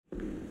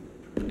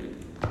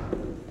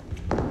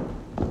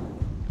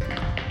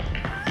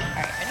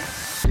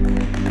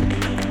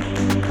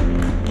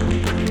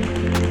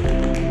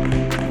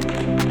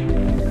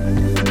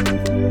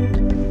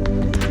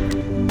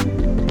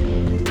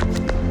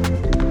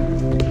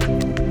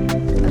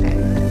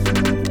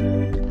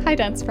Hi,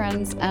 dance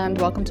friends, and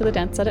welcome to the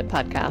Dance Edit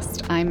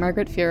podcast. I'm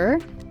Margaret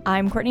Fuhrer.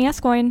 I'm Courtney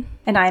Escoyne.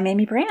 And I'm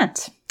Amy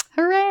Brandt.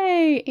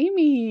 Hooray,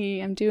 Amy!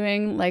 I'm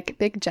doing like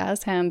big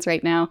jazz hands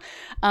right now.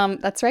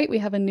 That's right, we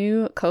have a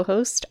new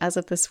co-host as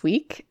of this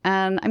week,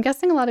 and I'm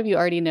guessing a lot of you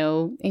already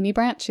know Amy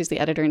Brandt. She's the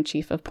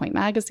editor-in-chief of Point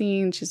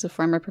Magazine. She's a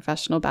former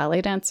professional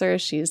ballet dancer.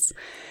 She's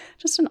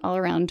just an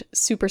all-around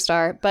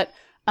superstar. But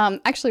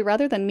actually,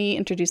 rather than me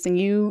introducing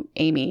you,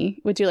 Amy,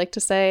 would you like to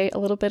say a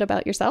little bit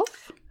about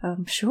yourself?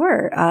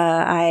 Sure.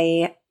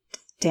 I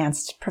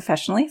danced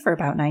professionally for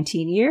about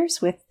 19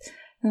 years with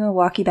the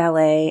Milwaukee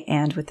Ballet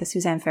and with the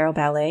Suzanne Farrell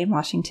Ballet in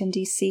Washington,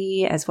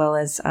 D.C., as well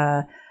as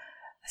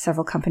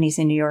several companies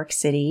in New York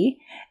City,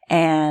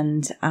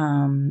 and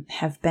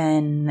have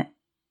been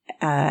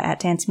at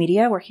Dance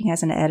Media working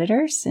as an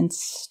editor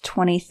since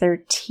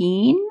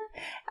 2013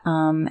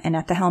 and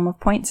at the helm of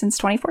Point since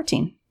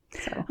 2014.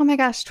 So. Oh my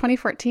gosh,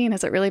 2014.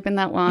 Has it really been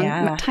that long?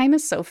 Yeah. Time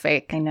is so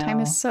fake. I know. Time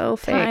is so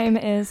fake. Time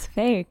is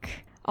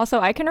fake. Also,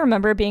 I can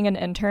remember being an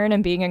intern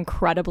and being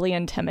incredibly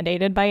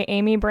intimidated by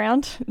Amy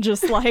Brandt.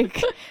 Just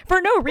like, for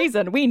no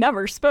reason. We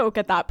never spoke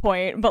at that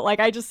point. But like,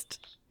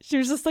 she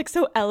was just like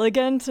so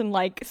elegant and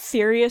like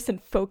serious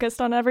and focused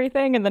on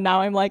everything. And then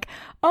now I'm like,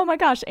 oh my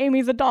gosh,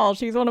 Amy's a doll.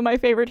 She's one of my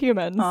favorite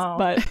humans. Oh.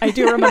 But I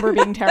do remember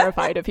being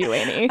terrified of you,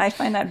 Amy. I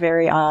find that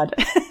very odd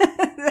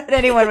that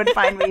anyone would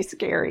find me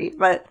scary,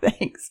 but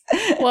thanks.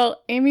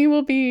 Well, Amy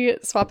will be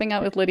swapping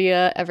out with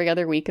Lydia every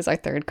other week as our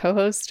third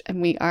co-host,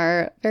 and we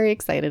are very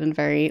excited and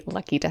very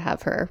lucky to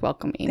have her.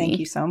 Welcome, Amy. Thank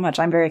you so much.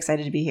 I'm very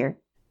excited to be here.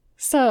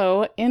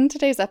 So, in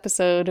today's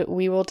episode,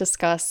 we will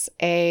discuss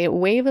a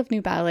wave of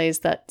new ballets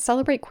that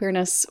celebrate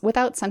queerness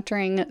without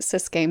centering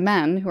cis gay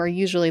men, who are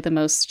usually the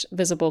most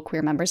visible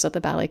queer members of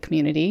the ballet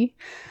community.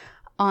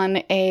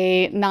 On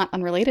a not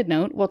unrelated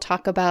note, we'll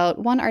talk about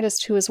one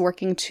artist who is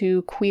working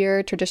to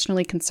queer,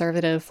 traditionally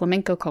conservative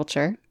flamenco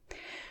culture.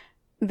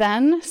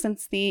 Then,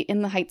 since the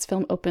In the Heights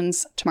film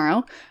opens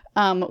tomorrow,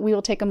 we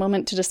will take a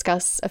moment to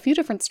discuss a few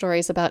different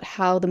stories about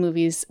how the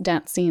movie's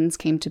dance scenes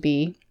came to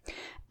be.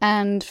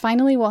 And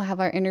finally, we'll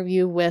have our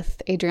interview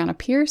with Adriana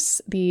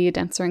Pierce, the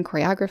dancer and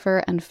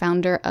choreographer and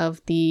founder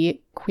of the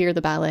Queer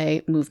the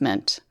Ballet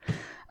movement.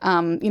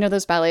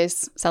 Those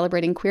ballets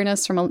celebrating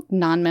queerness from a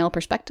non-male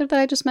perspective that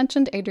I just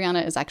mentioned?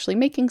 Adriana is actually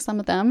making some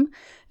of them.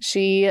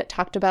 She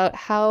talked about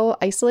how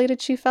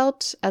isolated she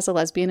felt as a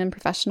lesbian in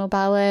professional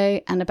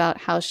ballet and about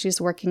how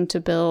she's working to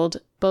build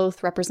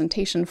both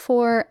representation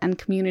for and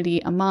community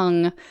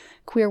among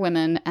queer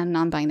women and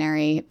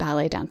non-binary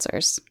ballet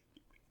dancers.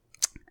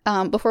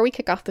 Before we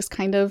kick off this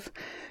kind of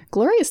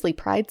gloriously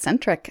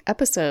pride-centric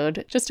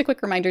episode, just a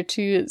quick reminder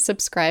to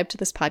subscribe to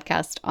this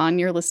podcast on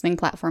your listening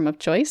platform of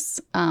choice,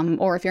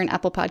 or if you're an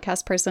Apple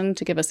Podcast person,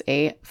 to give us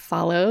a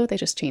follow. They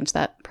just changed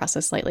that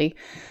process slightly.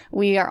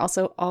 We are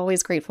also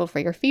always grateful for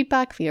your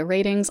feedback via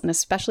ratings and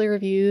especially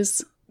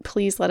reviews.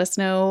 Please let us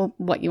know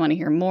what you want to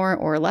hear more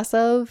or less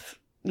of,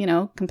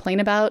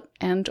 complain about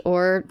and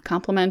or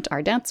compliment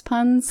our dance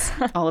puns,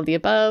 all of the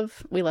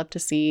above. We love to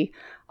see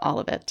all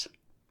of it.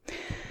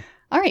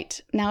 All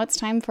right, now it's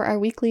time for our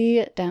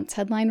weekly dance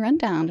headline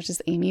rundown, which is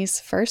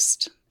Amy's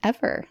first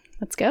ever.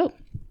 Let's go.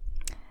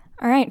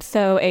 All right,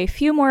 so a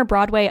few more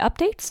Broadway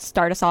updates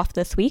start us off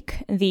this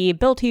week. The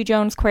Bill T.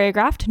 Jones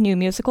choreographed new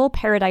musical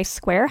Paradise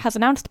Square has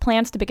announced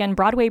plans to begin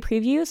Broadway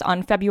previews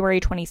on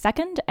February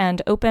 22nd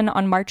and open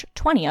on March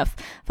 20th,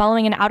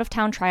 following an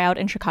out-of-town tryout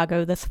in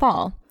Chicago this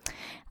fall.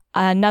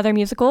 Another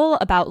musical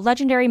about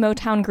legendary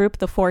Motown group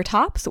The Four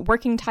Tops,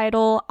 working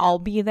title I'll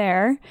Be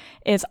There,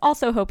 is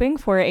also hoping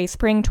for a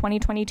spring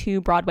 2022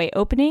 Broadway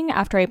opening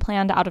after a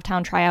planned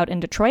out-of-town tryout in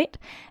Detroit.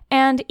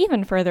 And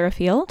even further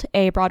afield,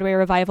 a Broadway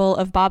revival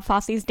of Bob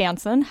Fosse's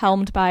Dancin',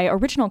 helmed by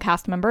original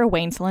cast member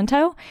Wayne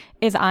Cilento,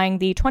 is eyeing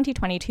the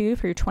 2022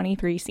 through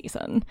 23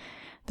 season.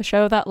 The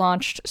show that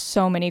launched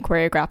so many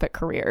choreographic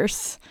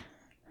careers.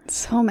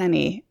 So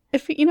many.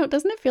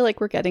 Doesn't it feel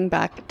like we're getting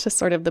back to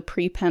sort of the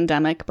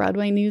pre-pandemic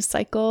Broadway news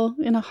cycle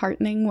in a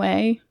heartening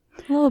way?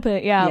 A little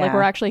bit, yeah. Like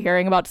we're actually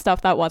hearing about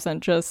stuff that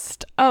wasn't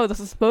just, oh, this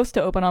is supposed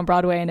to open on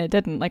Broadway and it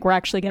didn't. Like we're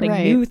actually getting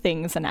new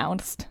things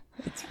announced.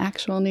 It's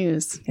actual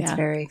news. It's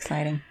very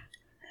exciting.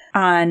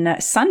 On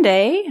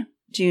Sunday,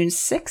 June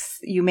 6th,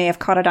 you may have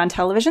caught it on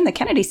television, the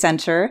Kennedy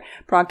Center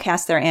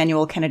broadcast their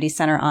annual Kennedy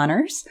Center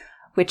Honors,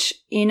 which,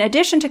 in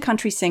addition to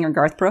country singer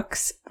Garth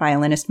Brooks,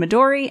 violinist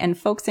Midori, and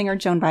folk singer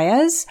Joan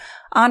Baez,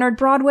 honored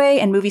Broadway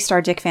and movie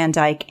star Dick Van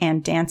Dyke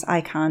and dance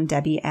icon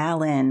Debbie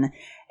Allen.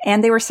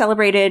 And they were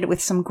celebrated with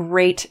some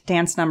great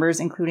dance numbers,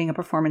 including a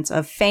performance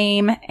of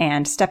Fame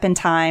and Step in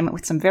Time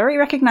with some very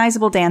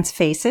recognizable dance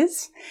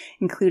faces,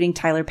 including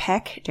Tyler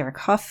Peck, Derek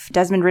Huff,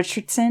 Desmond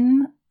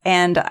Richardson,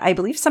 and I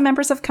believe some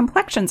members of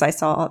Complexions I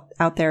saw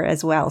out there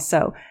as well.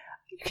 So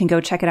you can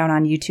go check it out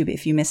on YouTube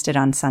if you missed it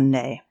on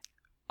Sunday.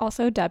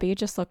 Also, Debbie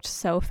just looked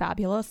so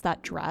fabulous,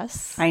 that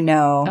dress. I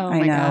know. Oh I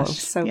my know. gosh. It was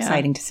so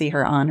exciting to see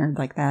her honored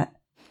like that.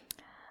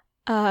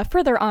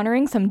 Further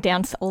honoring some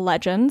dance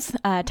legends,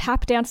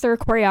 tap dancer,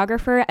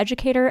 choreographer,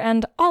 educator,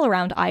 and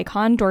all-around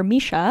icon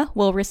Dormisha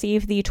will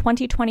receive the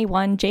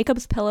 2021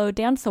 Jacob's Pillow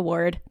Dance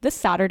Award this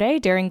Saturday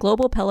during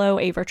Global Pillow,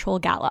 a virtual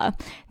gala.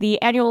 The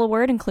annual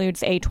award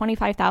includes a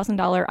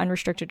 $25,000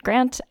 unrestricted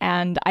grant,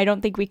 and I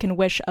don't think we can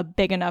wish a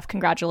big enough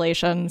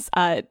congratulations.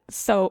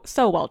 So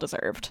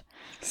well-deserved.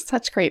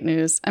 Such great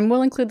news. And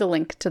we'll include the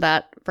link to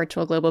that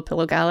virtual Global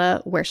Pillow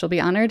Gala where she'll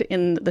be honored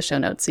in the show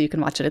notes, so you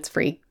can watch it. It's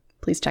free.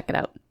 Please check it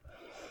out.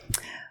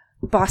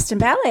 Boston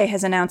Ballet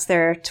has announced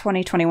their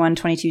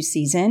 2021-22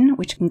 season,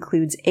 which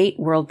includes 8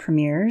 world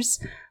premieres.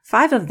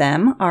 5 of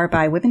them are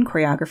by women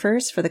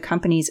choreographers for the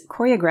company's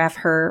Choreograph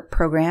Her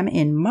program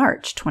in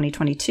March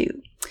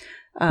 2022.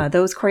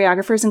 Those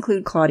choreographers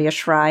include Claudia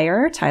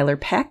Schreier, Tyler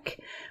Peck,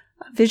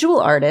 visual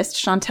artist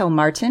Chantel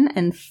Martin,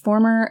 and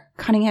former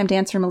Cunningham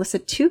dancer Melissa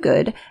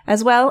Toogood,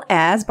 as well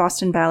as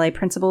Boston Ballet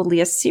principal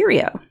Leah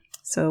Serio.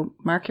 So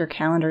mark your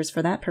calendars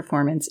for that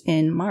performance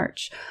in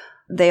March.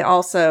 They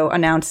also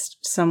announced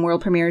some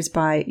world premieres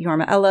by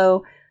Jorma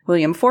Ello,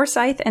 William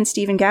Forsythe, and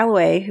Stephen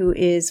Galloway, who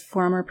is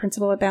former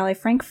principal at Ballet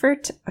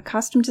Frankfurt, a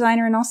costume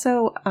designer, and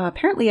also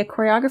apparently a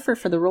choreographer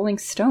for the Rolling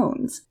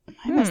Stones.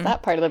 I missed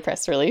that part of the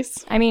press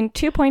release. I mean,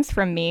 2 points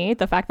from me.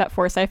 The fact that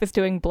Forsythe is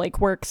doing Blake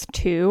Works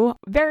too.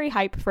 Very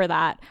hype for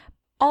that.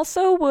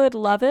 Also would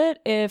love it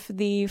if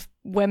the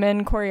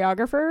women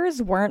choreographers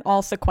weren't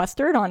all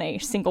sequestered on a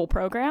single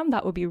program.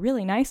 That would be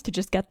really nice to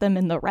just get them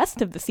in the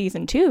rest of the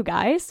season too,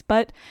 guys.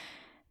 But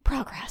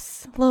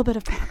progress. A little bit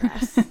of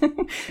progress.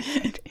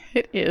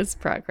 It is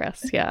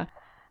progress, yeah.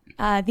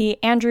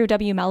 The Andrew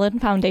W. Mellon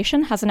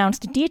Foundation has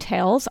announced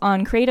details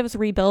on Creatives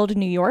Rebuild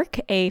New York,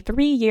 a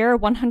 3-year,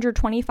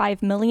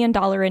 $125 million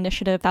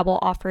initiative that will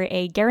offer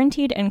a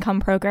guaranteed income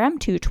program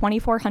to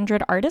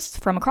 2,400 artists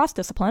from across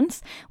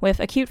disciplines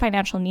with acute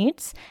financial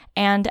needs,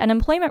 and an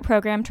employment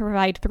program to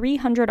provide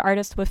 300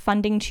 artists with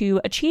funding to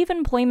achieve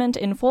employment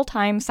in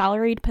full-time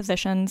salaried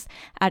positions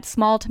at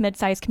small to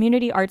mid-sized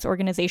community arts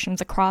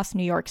organizations across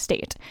New York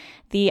State.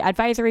 The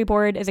advisory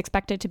board is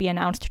expected to be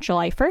announced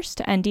July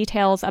 1st, and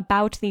details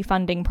about the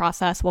funding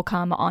process will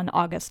come on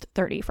August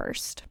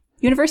 31st.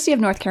 University of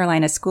North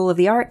Carolina School of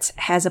the Arts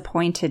has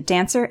appointed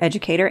dancer,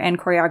 educator, and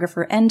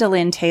choreographer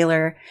Endalyn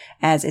Taylor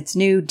as its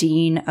new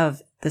dean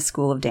of the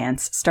School of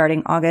Dance,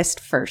 starting August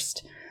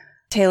 1st.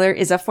 Taylor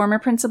is a former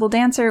principal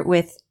dancer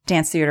with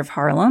Dance Theater of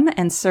Harlem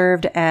and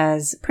served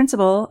as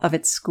principal of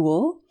its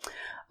school.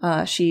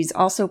 She's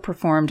also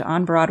performed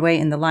on Broadway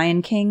in The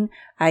Lion King,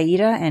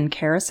 Aida, and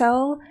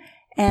Carousel.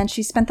 And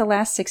she spent the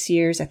last 6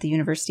 years at the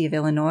University of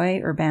Illinois,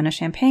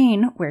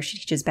 Urbana-Champaign, where she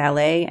teaches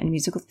ballet and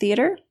musical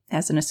theater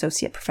as an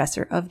associate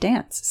professor of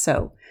dance.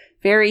 So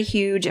very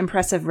huge,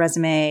 impressive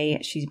resume.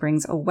 She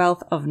brings a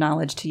wealth of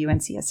knowledge to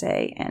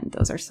UNCSA, and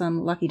those are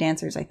some lucky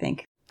dancers, I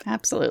think.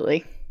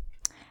 Absolutely.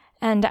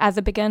 And as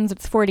it begins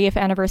its 40th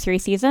anniversary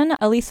season,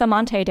 Elisa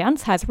Monte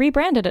Dance has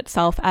rebranded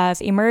itself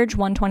as Emerge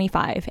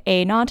 125,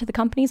 a nod to the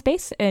company's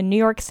base in New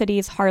York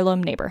City's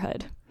Harlem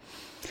neighborhood.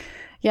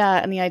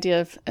 Yeah, and the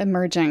idea of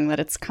emerging, that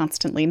it's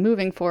constantly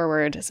moving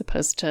forward as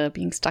opposed to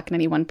being stuck in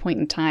any one point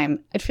in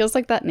time. It feels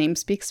like that name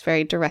speaks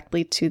very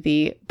directly to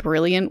the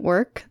brilliant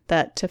work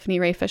that Tiffany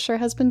Ray Fisher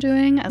has been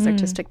doing as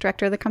artistic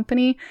director of the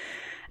company.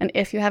 And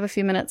if you have a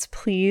few minutes,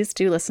 please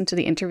do listen to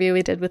the interview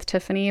we did with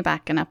Tiffany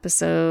back in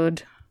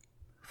episode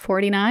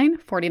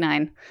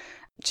 49.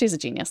 She's a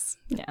genius.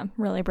 Yeah,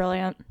 really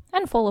brilliant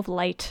and full of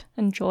light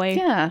and joy.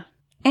 Yeah.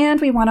 And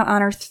we want to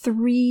honor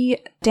 3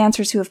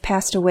 dancers who have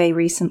passed away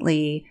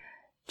recently.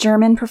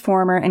 German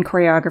performer and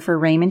choreographer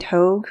Raymond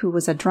Hogue, who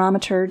was a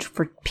dramaturge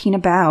for Pina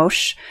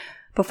Bausch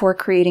before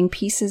creating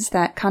pieces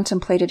that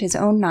contemplated his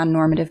own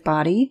non-normative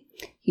body.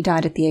 He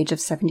died at the age of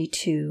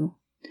 72.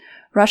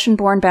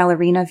 Russian-born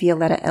ballerina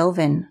Violetta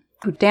Elvin,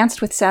 who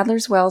danced with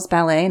Sadler's Wells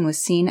Ballet and was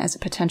seen as a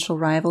potential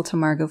rival to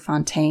Margot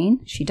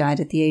Fonteyn. She died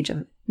at the age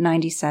of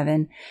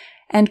 97.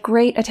 And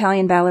great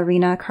Italian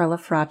ballerina Carla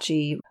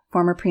Fracci,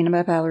 former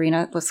prima ballerina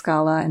at La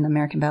Scala and the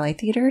American Ballet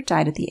Theater,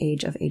 died at the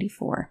age of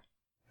 84.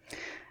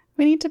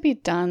 We need to be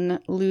done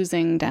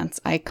losing dance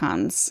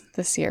icons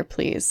this year,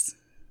 please.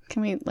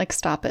 Can we,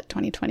 stop it,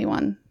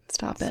 2021?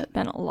 Stop it. It's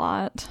been a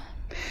lot.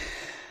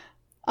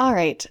 All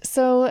right.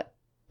 So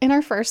in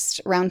our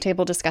first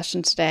roundtable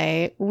discussion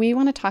today, we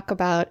want to talk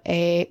about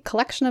a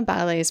collection of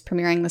ballets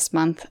premiering this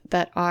month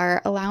that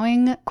are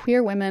allowing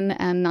queer women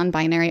and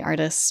non-binary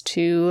artists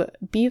to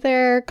be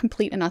their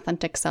complete and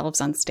authentic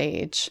selves on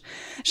stage.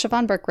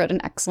 Siobhan Burke wrote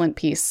an excellent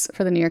piece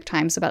for the New York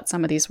Times about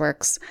some of these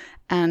works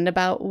and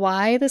about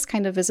why this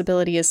kind of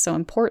visibility is so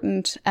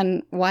important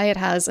and why it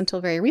has,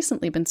 until very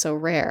recently, been so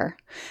rare.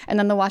 And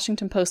then the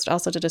Washington Post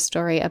also did a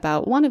story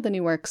about one of the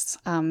new works,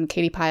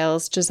 Katie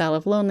Pyle's Giselle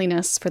of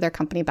Loneliness, for their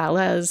company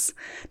Ballets.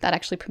 That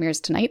actually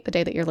premieres tonight, the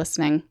day that you're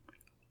listening.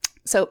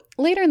 So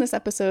later in this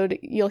episode,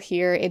 you'll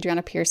hear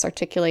Adriana Pierce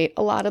articulate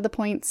a lot of the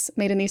points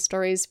made in these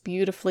stories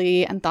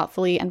beautifully and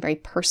thoughtfully and very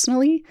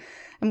personally.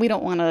 And we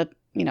don't want to,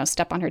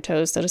 step on her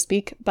toes, so to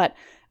speak, but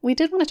we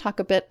did want to talk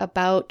a bit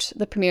about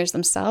the premieres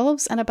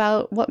themselves and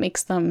about what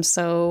makes them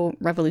so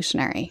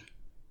revolutionary.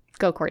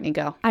 Go, Courtney,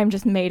 go. I'm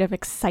just made of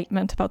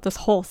excitement about this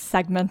whole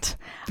segment.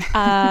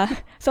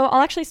 So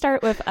I'll actually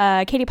start with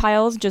Katie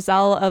Pile's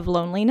Giselle of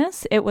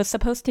Loneliness. It was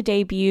supposed to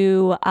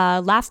debut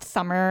last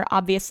summer,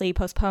 obviously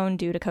postponed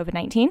due to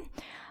COVID-19.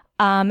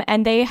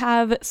 And they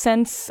have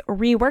since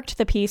reworked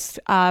the piece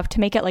to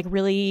make it like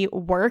really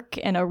work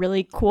in a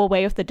really cool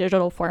way with the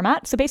digital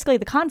format. So basically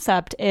the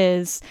concept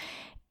is,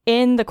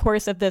 in the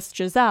course of this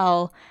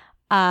Giselle,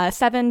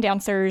 7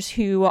 dancers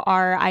who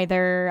are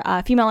either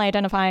female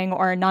identifying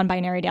or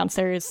non-binary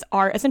dancers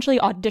are essentially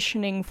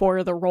auditioning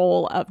for the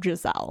role of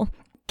Giselle.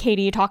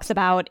 Katie talks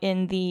about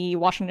in the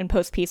Washington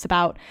Post piece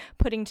about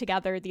putting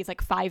together these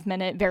like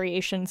 5-minute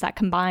variations that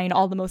combine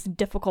all the most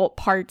difficult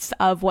parts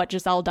of what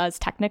Giselle does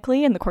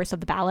technically in the course of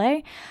the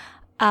ballet.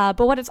 But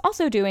what it's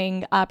also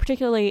doing,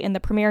 particularly in the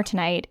premiere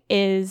tonight,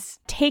 is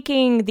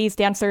taking these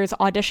dancers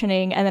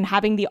auditioning and then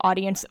having the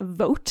audience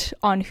vote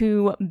on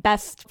who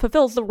best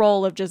fulfills the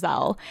role of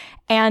Giselle.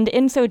 And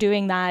in so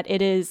doing that,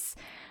 it is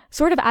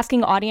sort of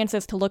asking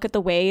audiences to look at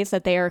the ways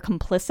that they are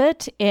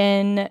complicit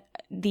in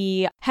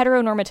the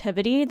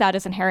heteronormativity that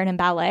is inherent in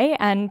ballet,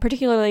 and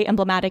particularly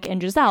emblematic in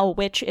Giselle,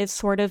 which is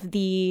sort of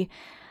the...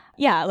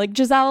 Yeah, like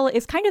Giselle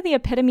is kind of the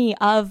epitome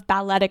of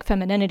balletic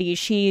femininity.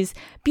 She's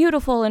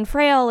beautiful and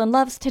frail and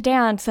loves to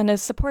dance and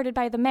is supported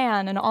by the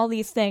man and all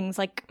these things,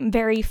 like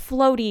very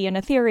floaty and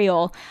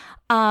ethereal.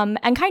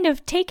 And kind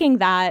of taking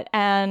that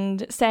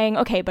and saying,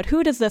 okay, but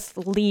who does this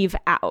leave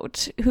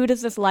out? Who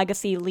does this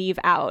legacy leave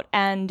out?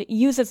 And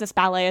uses this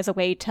ballet as a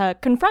way to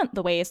confront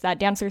the ways that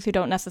dancers who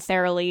don't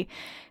necessarily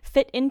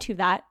fit into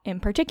that, in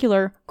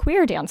particular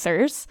queer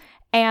dancers,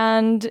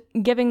 and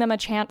giving them a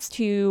chance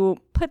to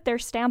put their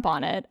stamp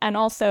on it. And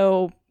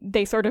also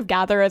they sort of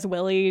gather as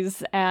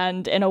willies,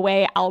 and in a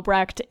way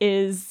Albrecht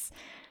is,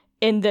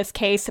 in this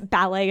case,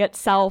 ballet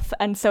itself,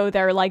 and so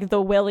they're like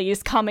the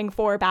willies coming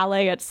for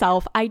ballet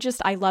itself.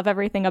 I love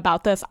everything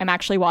about this. I'm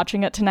actually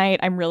watching it tonight.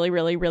 I'm really,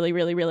 really, really,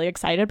 really, really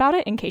excited about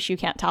it, in case you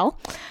can't tell.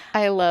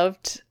 I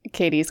loved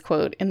Katie's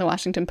quote in the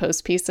Washington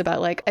Post piece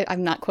about, like,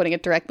 I'm not quoting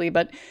it directly,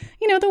 but,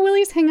 you know, the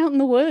willies hang out in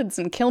the woods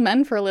and kill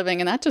men for a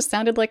living, and that just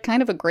sounded like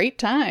kind of a great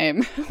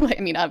time.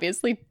 I mean,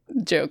 obviously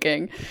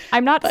joking.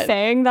 I'm not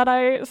saying that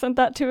I sent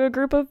that to a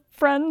group of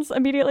friends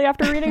immediately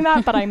after reading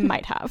that, but I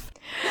might have.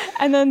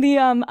 And then the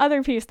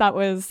other piece that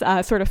was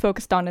sort of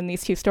focused on in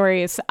these two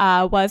stories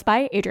was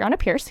by Adriana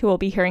Pierce, who we'll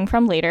be hearing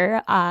from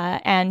later.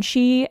 And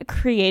she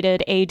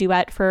created a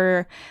duet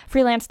for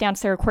freelance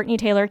dancer Courtney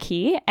Taylor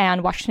Key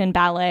and Washington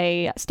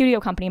Ballet studio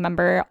company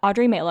member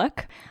Audrey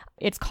Malick.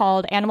 It's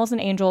called Animals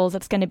and Angels.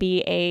 It's going to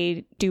be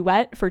a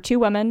duet for 2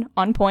 women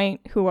on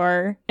point who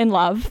are in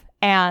love.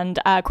 And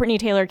Courtney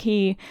Taylor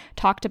Key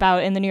talked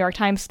about in the New York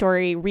Times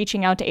story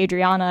reaching out to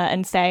Adriana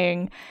and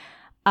saying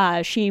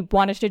she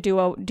wanted to do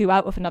a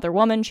duet with another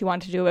woman. She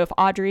wanted to do it with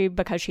Audrey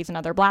because she's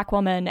another Black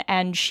woman.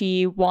 And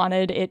she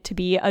wanted it to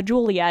be a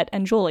Juliet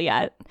and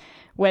Juliet,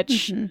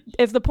 which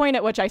is the point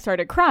at which I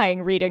started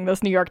crying reading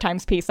this New York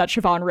Times piece that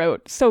Siobhan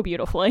wrote so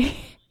beautifully.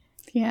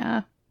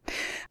 Yeah.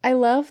 I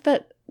love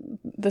that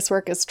this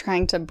work is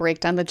trying to break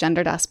down the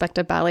gendered aspect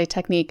of ballet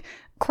technique,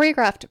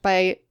 choreographed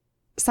by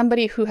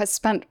somebody who has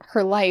spent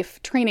her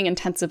life training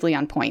intensively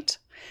on point.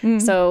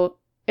 So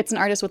it's an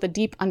artist with a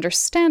deep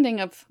understanding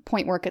of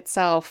point work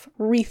itself,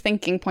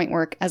 rethinking point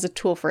work as a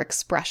tool for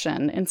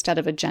expression instead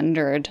of a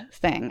gendered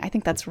thing. I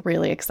think that's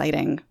really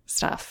exciting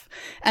stuff.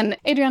 And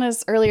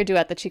Adriana's earlier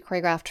duet that she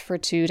choreographed for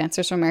 2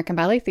 dancers from American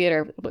Ballet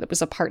Theatre, it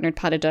was a partnered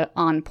pas de deux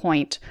on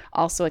point,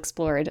 also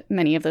explored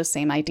many of those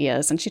same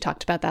ideas. And she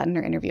talked about that in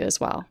her interview as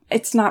well.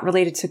 It's not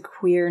related to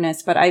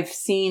queerness, but I've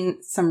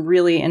seen some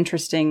really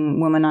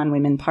interesting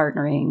women-on-women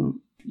partnering.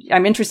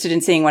 I'm interested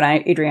in seeing what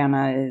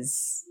Adriana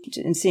is,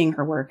 in seeing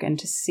her work, and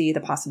to see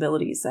the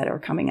possibilities that are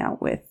coming out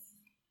with,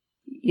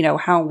 you know,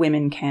 how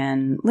women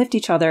can lift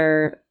each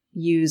other,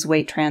 use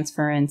weight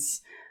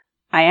transference.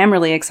 I am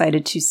really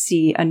excited to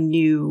see a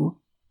new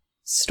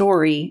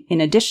story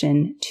in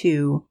addition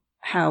to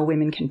how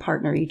women can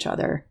partner each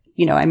other.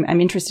 You know, I'm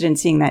interested in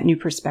seeing that new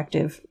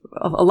perspective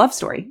of a love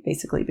story,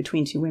 basically,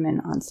 between 2 women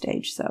on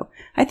stage. So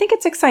I think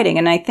it's exciting.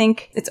 And I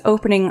think it's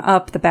opening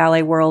up the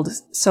ballet world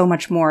so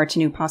much more to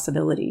new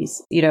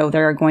possibilities. You know,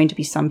 there are going to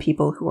be some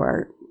people who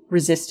are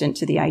resistant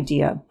to the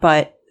idea,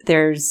 but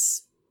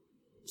there's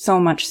so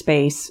much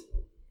space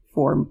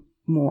for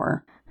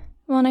more.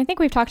 Well, and I think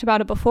we've talked about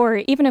it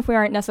before, even if we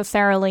aren't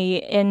necessarily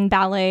in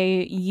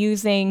ballet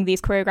using these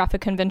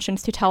choreographic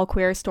conventions to tell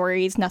queer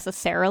stories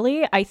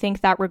necessarily, I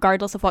think that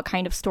regardless of what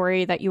kind of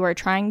story that you are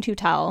trying to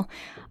tell,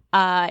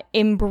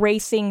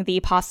 embracing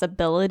the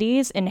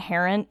possibilities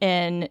inherent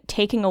in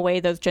taking away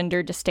those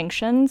gender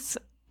distinctions,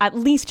 at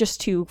least just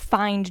to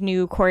find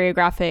new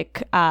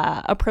choreographic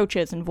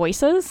approaches and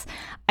voices,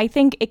 I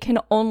think it can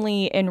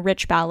only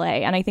enrich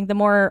ballet. And I think the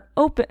more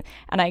open,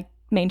 and I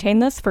maintain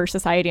this for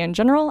society in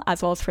general,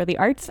 as well as for the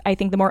arts, I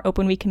think the more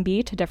open we can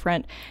be to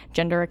different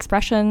gender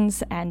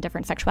expressions and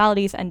different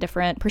sexualities and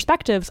different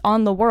perspectives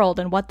on the world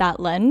and what that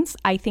lends,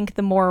 I think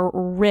the more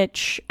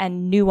rich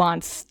and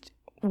nuanced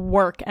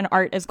work and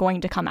art is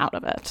going to come out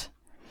of it.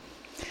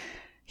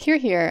 Hear,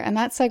 hear. And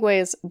that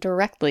segues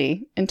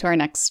directly into our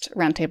next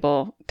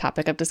roundtable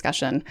topic of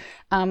discussion.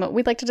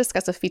 We'd like to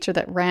discuss a feature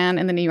that ran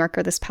in the New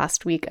Yorker this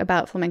past week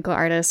about flamenco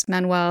artist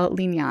Manuel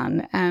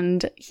Lignan.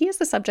 And he is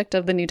the subject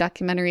of the new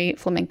documentary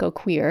Flamenco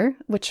Queer,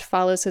 which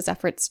follows his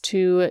efforts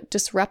to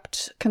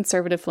disrupt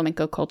conservative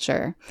flamenco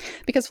culture.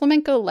 Because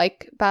flamenco,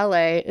 like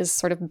ballet, is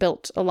sort of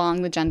built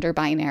along the gender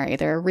binary.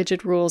 There are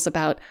rigid rules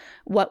about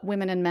what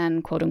women and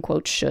men, quote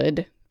unquote,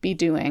 should be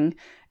doing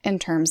in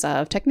terms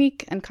of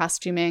technique and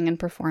costuming and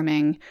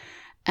performing.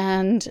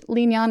 And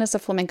Lignan is a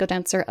flamenco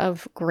dancer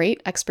of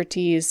great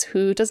expertise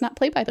who does not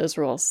play by those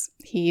rules.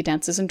 He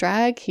dances in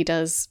drag. He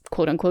does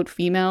quote-unquote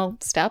female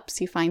steps.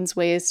 He finds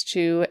ways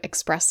to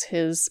express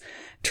his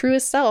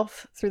truest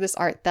self through this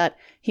art that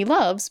he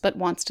loves but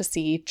wants to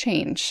see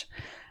change.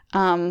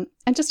 And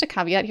just a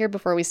caveat here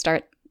before we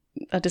start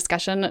a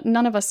discussion,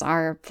 none of us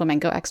are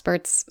flamenco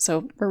experts,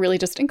 so we're really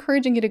just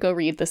encouraging you to go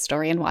read this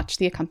story and watch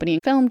the accompanying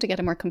film to get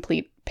a more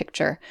complete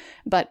picture.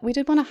 But we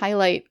did want to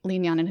highlight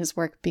Lignan and his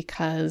work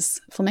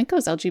because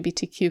flamenco's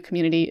LGBTQ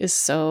community is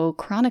so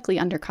chronically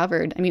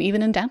undercovered. I mean,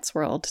 even in dance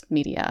world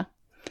media.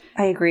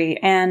 I agree.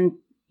 And,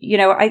 you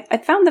know, I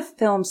found the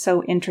film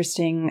so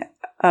interesting,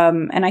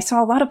 and I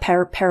saw a lot of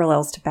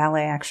parallels to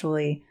ballet,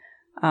 actually.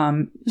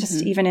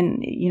 Just even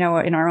in, you know,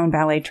 in our own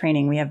ballet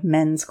training, we have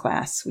men's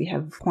class, we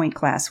have point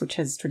class, which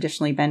has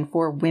traditionally been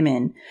for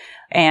women.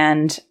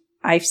 And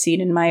I've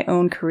seen in my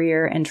own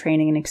career and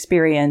training and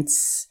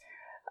experience,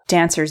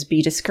 dancers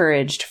be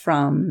discouraged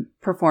from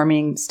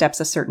performing steps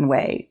a certain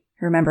way.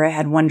 I remember I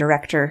had one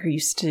director who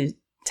used to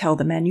tell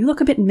the men, "You look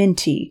a bit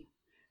minty,"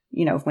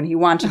 you know, when he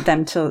wanted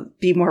them to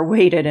be more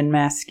weighted and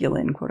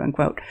masculine, quote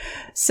unquote.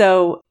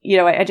 So, you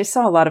know, I just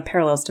saw a lot of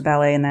parallels to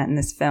ballet in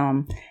this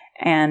film.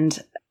 And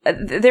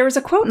there was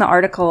a quote in the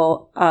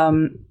article,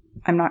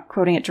 I'm not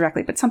quoting it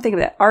directly, but something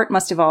that art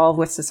must evolve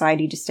with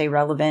society to stay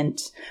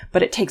relevant,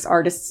 but it takes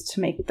artists to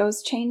make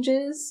those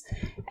changes.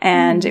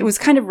 And it was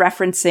kind of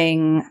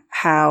referencing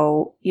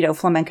how, you know,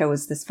 flamenco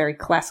is this very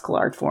classical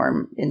art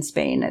form in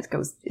Spain. It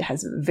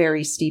has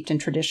very steeped in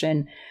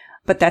tradition,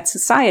 but that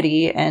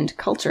society and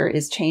culture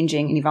is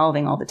changing and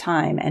evolving all the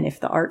time. And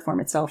if the art form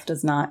itself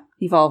does not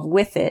evolve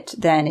with it,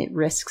 then it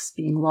risks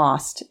being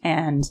lost.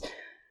 And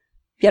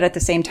yet at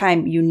the same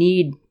time, you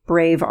need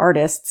brave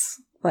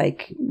artists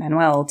like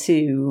Manuel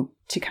to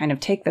kind of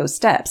take those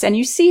steps. And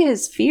you see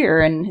his fear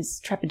and his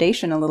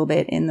trepidation a little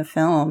bit in the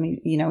film.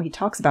 You know, he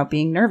talks about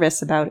being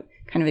nervous about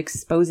kind of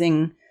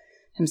exposing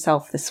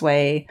himself this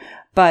way.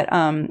 But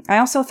I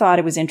also thought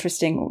it was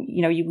interesting,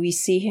 you know, we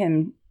see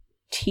him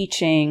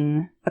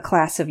teaching a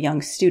class of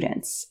young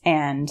students,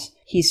 and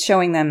he's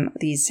showing them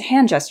these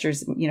hand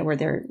gestures, you know, where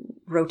they're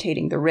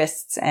rotating the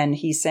wrists. And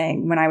he's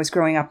saying, when I was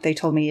growing up, they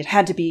told me it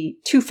had to be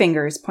 2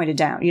 fingers pointed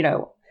down, you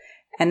know,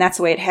 and that's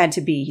the way it had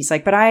to be. He's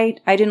like, but I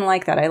didn't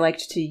like that. I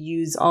liked to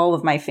use all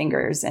of my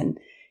fingers. And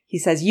he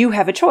says, you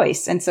have a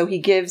choice. And so he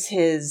gives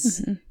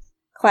his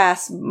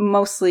class,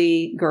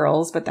 mostly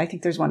girls, but I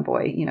think there's one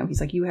boy, you know,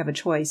 he's like, you have a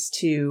choice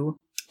to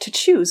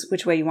choose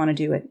which way you want to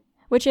do it.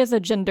 Which is a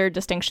gender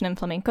distinction in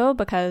flamenco,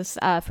 because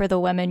for the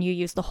women, you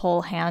use the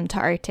whole hand to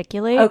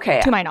articulate.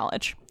 Okay. To my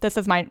knowledge. This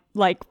is my,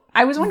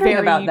 I was wondering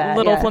very about that.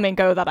 little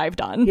flamenco that I've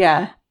done.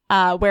 Yeah.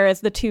 Whereas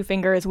the 2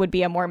 fingers would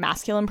be a more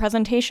masculine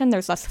presentation.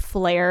 There's less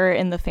flair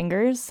in the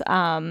fingers,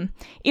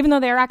 even though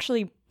they're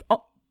actually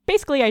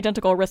basically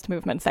identical wrist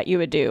movements that you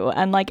would do.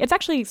 And it's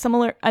actually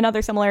similar.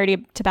 Another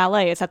similarity to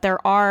ballet is that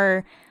there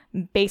are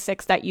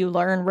basics that you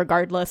learn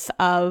regardless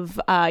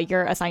of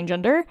your assigned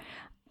gender.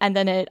 And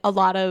then a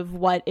lot of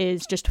what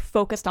is just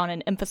focused on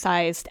and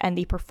emphasized and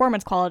the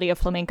performance quality of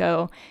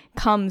flamenco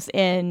comes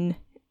in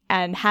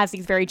and has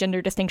these very gender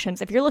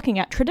distinctions. If you're looking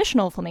at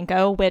traditional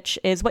flamenco, which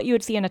is what you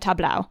would see in a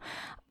tablao.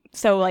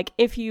 So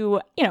if you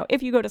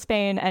go to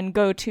Spain and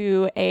go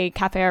to a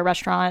cafe or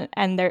restaurant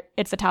and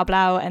it's a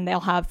tablao and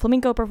they'll have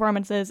flamenco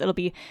performances, it'll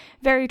be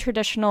very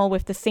traditional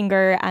with the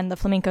singer and the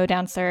flamenco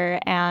dancer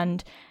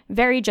and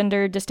very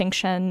gender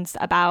distinctions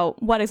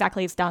about what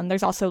exactly is done.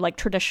 There's also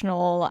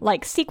traditional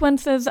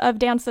sequences of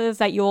dances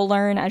that you'll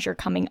learn as you're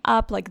coming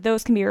up.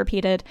 Those can be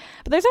repeated.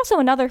 But there's also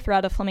another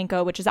thread of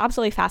flamenco, which is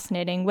absolutely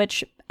fascinating,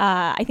 which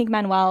I think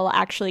Manuel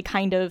actually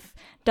kind of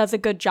does a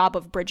good job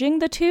of bridging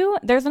the two.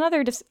 There's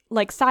another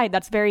side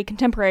that's very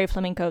contemporary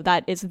flamenco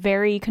that is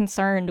very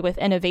concerned with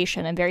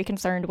innovation and very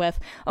concerned with,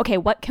 okay,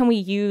 what can we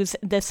use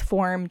this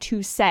form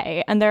to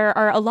say? And there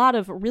are a lot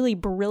of really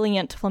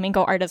brilliant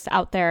flamenco artists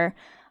out there,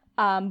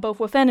 both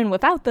within and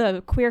without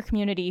the queer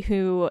community,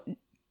 who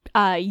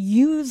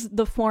use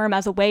the form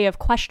as a way of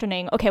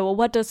questioning, okay, well,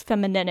 what does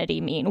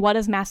femininity mean? What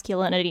does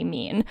masculinity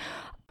mean?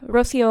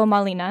 Rocio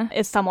Molina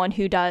is someone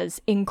who does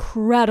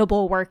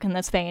incredible work in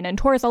this vein and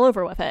tours all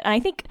over with it. And I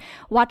think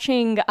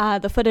watching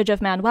the footage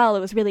of Manuel, it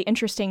was really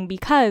interesting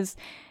because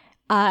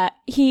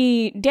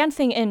he,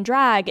 dancing in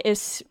drag,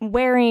 is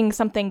wearing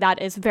something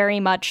that is very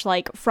much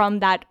from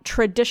that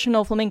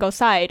traditional flamenco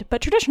side,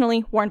 but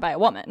traditionally worn by a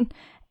woman.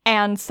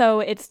 And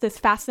so it's this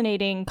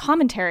fascinating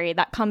commentary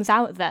that comes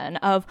out then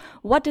of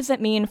what does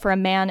it mean for a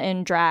man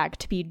in drag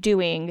to be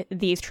doing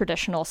these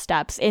traditional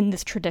steps in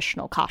this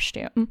traditional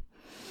costume?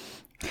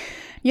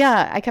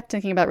 Yeah, I kept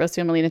thinking about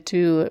Rocio Molina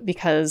too,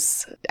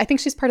 because I think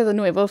she's part of the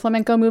Nuevo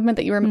Flamenco movement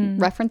that you were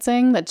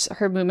referencing, that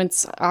her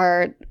movements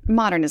are,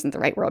 modern isn't the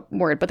right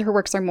word, but her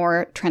works are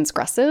more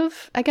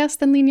transgressive, I guess,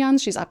 than Lin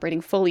Yan's. She's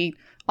operating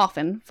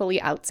often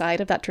fully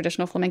outside of that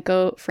traditional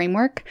flamenco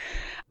framework.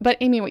 But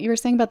Amy, what you were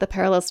saying about the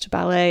parallels to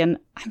ballet, and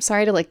I'm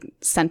sorry to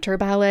center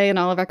ballet in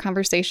all of our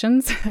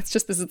conversations. It's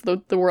just, this is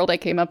the world I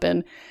came up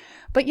in.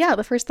 But yeah,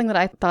 the first thing that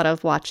I thought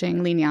of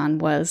watching Lin Yan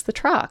was the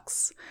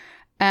Trox.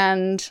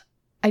 And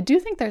I do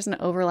think there's an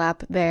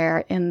overlap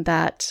there in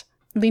that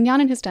Lin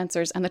Yan and his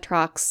dancers and the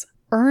Trox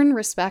earn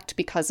respect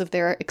because of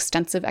their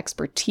extensive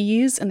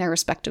expertise in their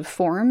respective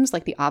forms,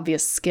 like the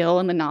obvious skill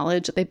and the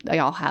knowledge that they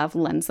all have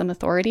lends them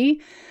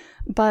authority.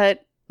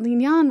 But Lin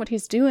Yan, what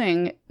he's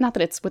doing, not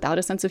that it's without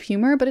a sense of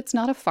humor, but it's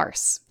not a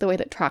farce the way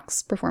that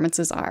Trox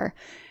performances are.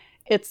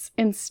 It's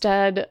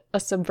instead a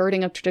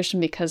subverting of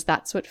tradition because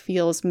that's what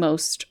feels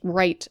most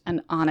right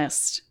and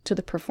honest to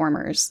the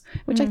performers,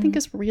 which I think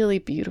is really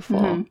beautiful.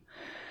 Mm-hmm.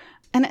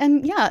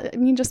 And yeah, I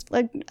mean, just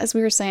like as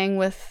we were saying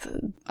with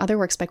other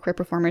works by queer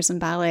performers in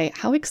ballet,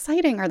 how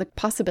exciting are the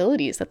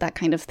possibilities that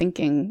kind of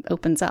thinking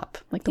opens up?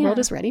 Like the world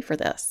is ready for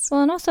this.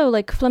 Well, and also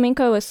like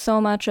flamenco is so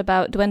much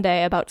about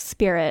duende, about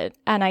spirit.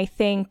 And I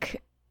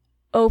think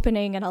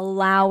opening and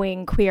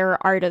allowing queer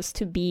artists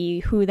to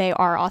be who they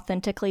are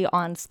authentically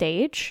on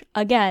stage,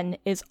 again,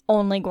 is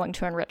only going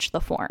to enrich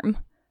the form.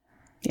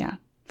 Yeah.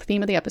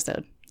 Theme of the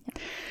episode.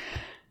 Yeah.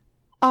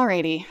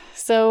 Alrighty.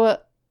 So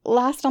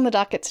last on the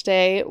docket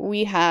today,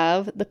 we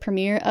have the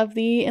premiere of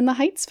the In the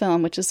Heights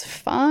film, which is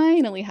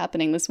finally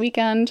happening this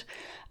weekend.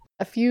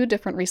 A few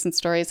different recent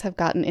stories have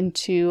gotten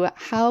into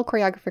how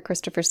choreographer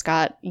Christopher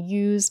Scott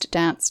used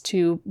dance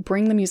to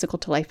bring the musical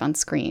to life on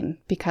screen,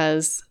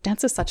 because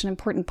dance is such an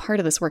important part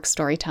of this work's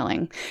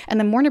storytelling. And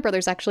then Warner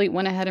Brothers actually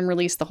went ahead and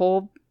released the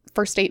whole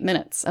first 8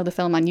 minutes of the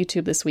film on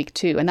YouTube this week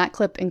too. And that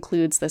clip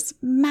includes this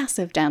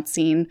massive dance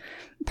scene,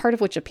 part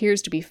of which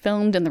appears to be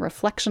filmed in the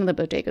reflection of the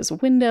bodega's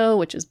window,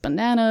 which is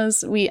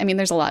bananas.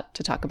 There's a lot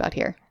to talk about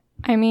here.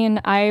 I mean,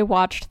 I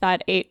watched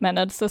that 8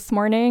 minutes this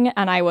morning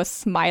and I was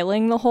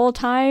smiling the whole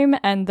time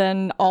and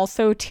then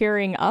also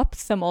tearing up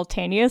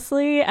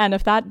simultaneously. And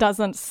if that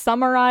doesn't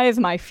summarize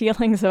my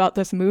feelings about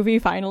this movie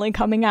finally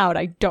coming out,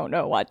 I don't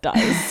know what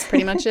does.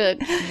 Pretty much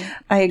it.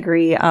 I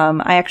agree.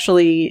 I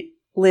actually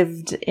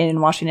lived in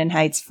Washington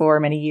Heights for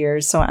many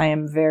years, so I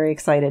am very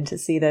excited to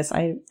see this.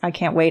 I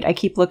can't wait. I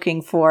keep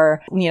looking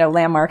for,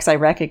 landmarks I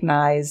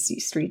recognize,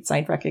 streets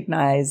I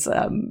recognize,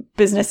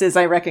 businesses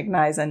I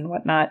recognize and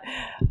whatnot.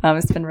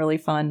 It's been really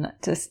fun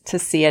to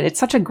see it. It's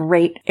such a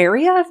great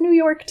area of New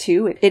York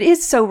too. It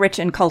is so rich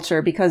in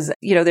culture because,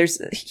 there's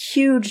a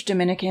huge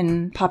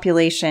Dominican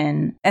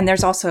population and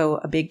there's also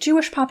a big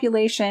Jewish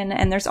population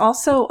and there's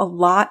also a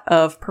lot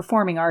of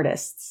performing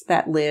artists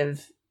that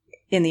live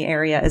in the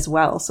area as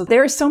well. So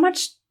there is so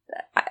much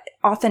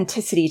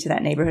authenticity to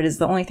that neighborhood is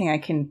the only thing I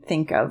can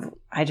think of.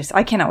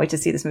 I cannot wait to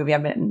see this movie.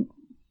 I've been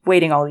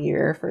waiting all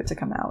year for it to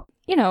come out.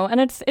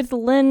 And it's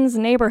Lynn's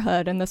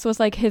neighborhood, and this was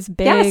like his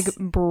big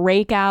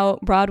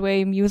breakout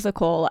Broadway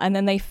musical, and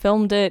then they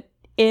filmed it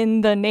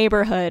in the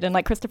neighborhood. And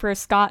like Christopher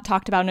Scott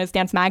talked about in his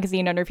Dance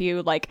Magazine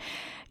interview,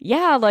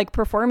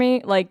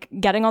 performing,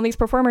 getting all these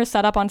performers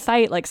set up on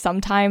site,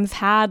 sometimes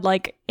had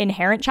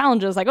inherent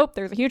challenges,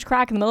 there's a huge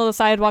crack in the middle of the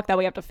sidewalk that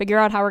we have to figure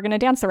out how we're going to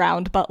dance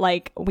around. But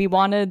we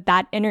wanted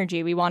that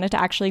energy. We wanted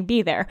to actually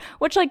be there,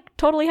 which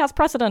totally has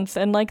precedence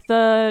in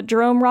the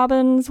Jerome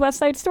Robbins West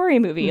Side Story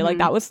movie. Mm-hmm.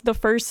 That was the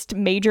first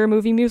major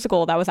movie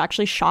musical that was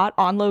actually shot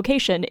on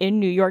location in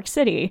New York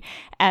City.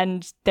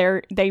 And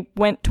they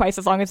went twice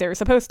as long as they were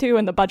supposed to,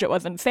 and the budget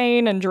was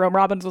insane. And Jerome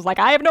Robbins was like,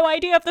 I have no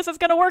idea if this is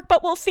going to work,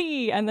 but we'll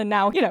see. And then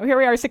now, here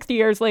we are 60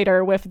 years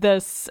later with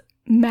this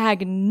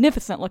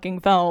magnificent looking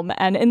film.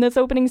 And in this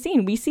opening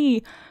scene, we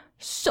see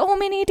so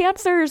many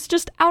dancers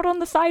just out on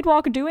the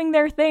sidewalk doing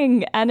their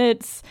thing. And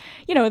it's,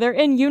 they're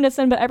in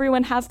unison, but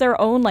everyone has their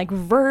own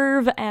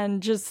verve.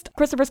 And just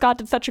Christopher Scott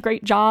did such a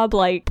great job,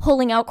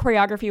 pulling out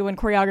choreography when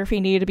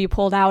choreography needed to be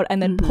pulled out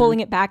and then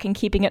pulling it back and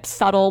keeping it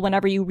subtle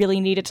whenever you really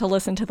needed to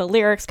listen to the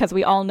lyrics. Because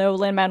we all know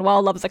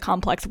Lin-Manuel loves a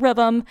complex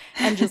rhythm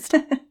and just...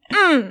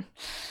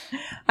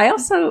 I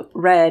also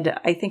read,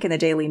 I think in the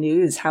Daily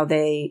News, how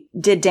they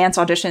did dance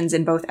auditions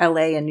in both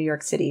LA and New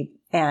York City.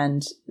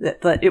 And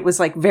it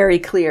was very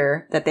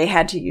clear that they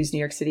had to use New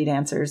York City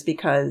dancers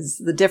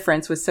because the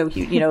difference was so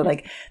huge.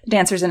 The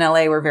dancers in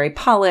LA were very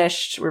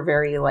polished, were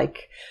very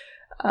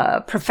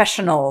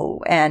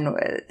professional. And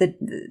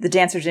the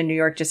dancers in New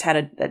York just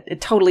had a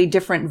totally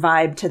different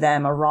vibe to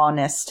them, a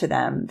rawness to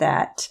them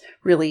that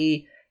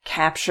really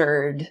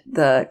captured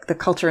the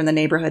culture in the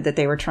neighborhood that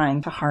they were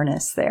trying to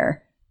harness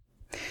there.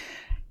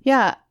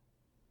 Yeah.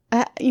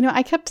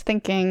 I kept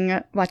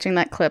thinking, watching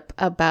that clip,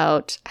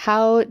 about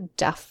how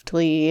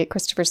deftly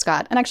Christopher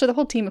Scott, and actually the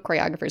whole team of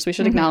choreographers, we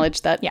should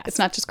acknowledge that it's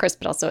not just Chris,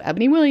 but also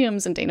Ebony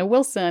Williams and Dana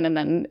Wilson, and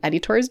then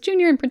Eddie Torres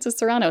Jr. and Princess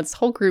Serrano. It's a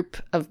whole group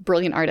of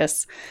brilliant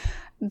artists.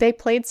 They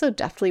played so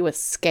deftly with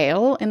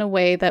scale in a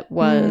way that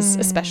was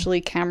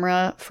especially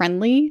camera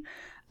friendly.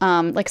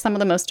 Like some of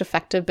the most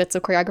effective bits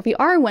of choreography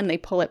are when they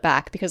pull it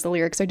back because the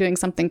lyrics are doing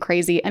something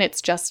crazy, and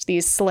it's just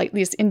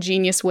these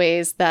ingenious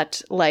ways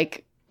that,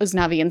 like,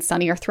 Uznavi and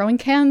Sunny are throwing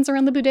cans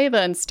around the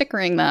Budeva and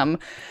stickering them.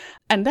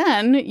 And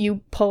then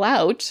you pull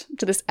out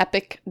to this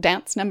epic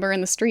dance number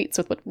in the streets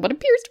with what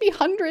appears to be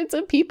hundreds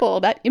of people.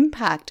 That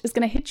impact is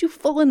going to hit you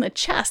full in the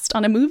chest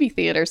on a movie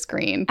theater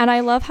screen. And I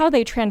love how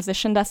they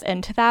transitioned us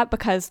into that,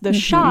 because the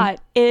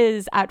shot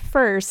is at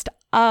first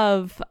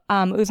of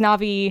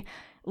Uznavi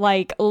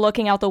like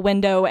looking out the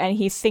window and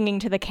he's singing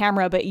to the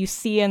camera, but you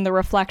see in the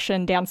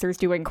reflection dancers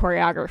doing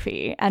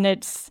choreography. And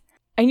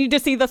I need to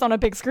see this on a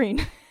big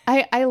screen.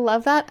 I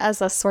love that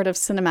as a sort of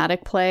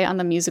cinematic play on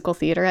the musical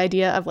theater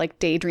idea of like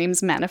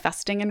daydreams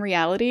manifesting in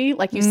reality.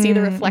 Like you see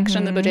the reflection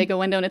in the bodega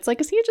window and it's like,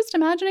 is he just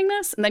imagining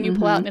this? And then you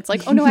pull out and it's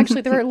like, oh no,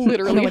 actually there are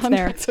literally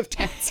hundreds of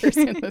dancers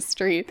in the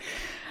street.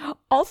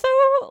 Also,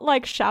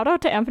 like, shout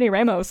out to Anthony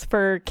Ramos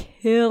for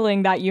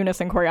killing that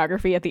unison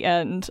choreography at the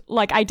end.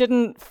 Like, I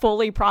didn't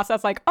fully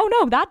process, like, oh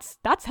no, that's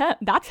him.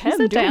 That's him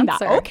doing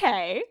dancer. That.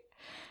 Okay.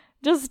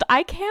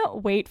 I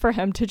can't wait for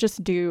him to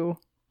just do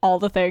all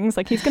the things.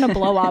 Like, he's gonna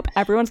blow up.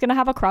 Everyone's gonna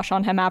have a crush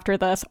on him after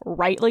this,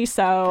 rightly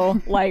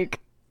so. Like,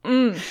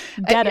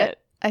 get it.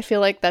 I feel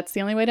like that's the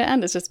only way to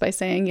end, is just by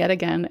saying yet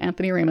again,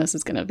 Anthony Ramos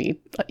is gonna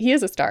be, he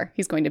is a star.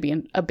 He's going to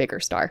be a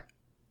bigger star,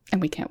 and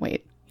we can't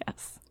wait.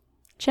 Yes.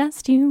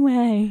 Just you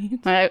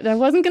wait. I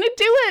wasn't gonna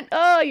do it.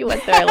 Oh, you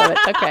went there. I love it.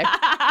 Okay.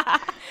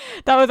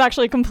 That was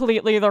actually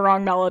completely the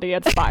wrong melody.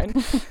 It's fine.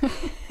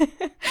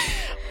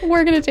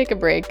 We're going to take a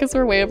break because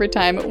we're way over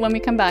time. When we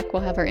come back,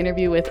 we'll have our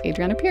interview with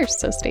Adriana Pierce,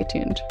 so stay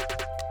tuned.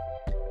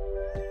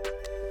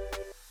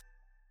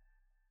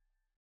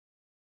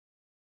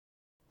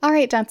 All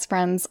right, dance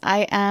friends,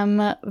 I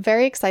am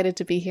very excited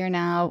to be here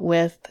now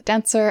with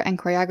dancer and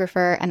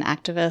choreographer and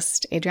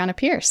activist Adriana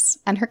Pierce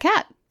and her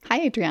cat.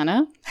 Hi,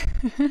 Adriana.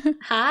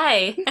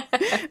 Hi.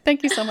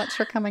 Thank you so much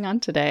for coming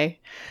on today.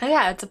 Oh,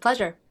 yeah, it's a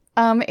pleasure.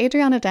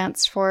 Adriana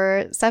danced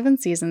for 7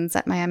 seasons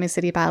at Miami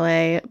City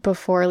Ballet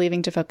before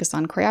leaving to focus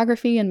on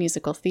choreography and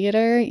musical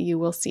theater. You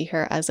will see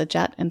her as a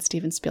jet in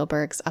Steven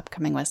Spielberg's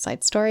upcoming West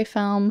Side Story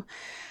film.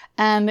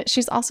 And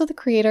she's also the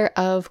creator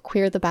of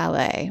Queer the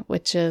Ballet,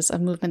 which is a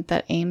movement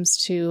that aims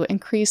to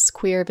increase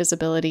queer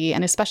visibility,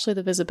 and especially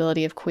the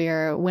visibility of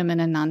queer women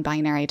and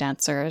non-binary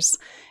dancers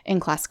in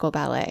classical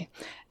ballet.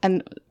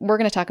 And we're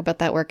going to talk about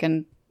that work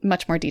in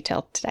much more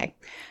detail today.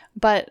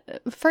 But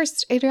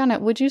first, Adriana,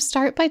 would you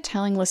start by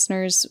telling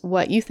listeners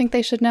what you think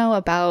they should know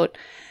about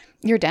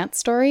your dance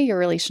story, your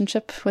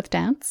relationship with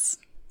dance?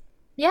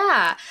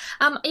 Yeah.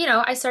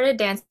 I started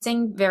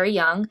dancing very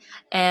young,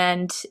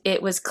 and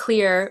it was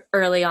clear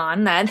early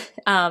on that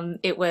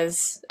it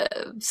was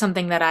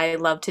something that I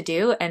loved to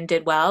do and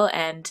did well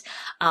and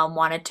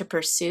wanted to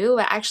pursue.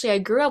 Actually, I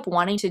grew up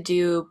wanting to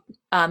do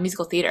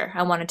musical theater.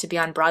 I wanted to be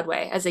on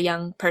Broadway as a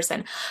young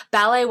person.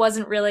 Ballet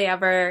wasn't really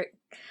ever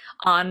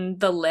on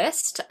the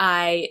list.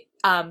 I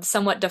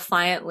somewhat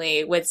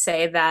defiantly would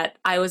say that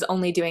I was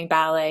only doing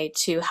ballet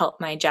to help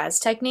my jazz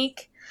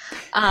technique.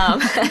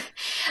 But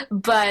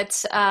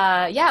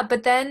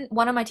then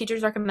one of my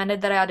teachers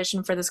recommended that I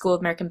audition for the School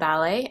of American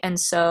Ballet. And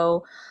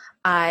so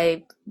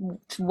I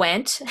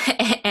went,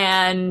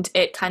 and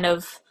it kind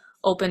of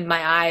opened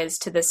my eyes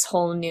to this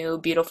whole new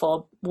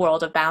beautiful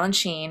world of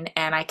Balanchine.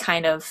 And I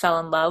kind of fell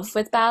in love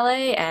with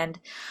ballet and,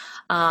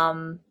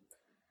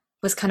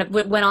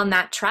 went on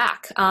that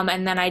track.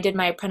 And then I did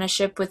my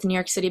apprenticeship with New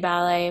York City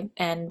Ballet,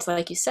 and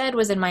like you said,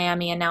 was in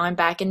Miami, and now I'm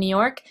back in New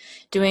York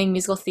doing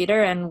musical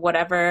theater and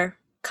whatever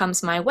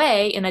comes my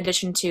way, in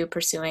addition to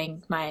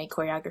pursuing my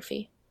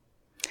choreography.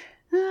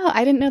 Oh,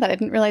 I didn't know that. I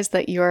didn't realize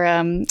that your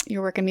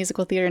work in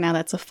musical theater now,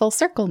 that's a full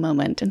circle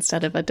moment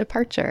instead of a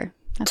departure.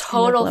 That's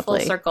Total kind of full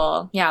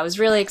circle. Yeah, it was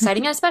really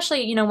exciting. And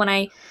especially, when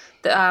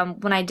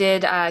I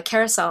did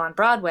Carousel on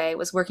Broadway,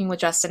 was working with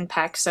Justin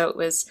Peck. So it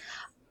was,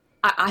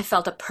 I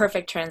felt a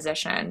perfect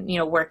transition,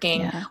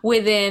 working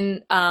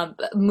within a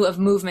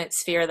movement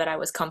sphere that I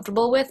was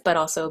comfortable with, but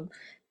also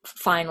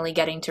finally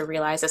getting to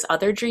realize this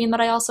other dream that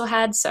I also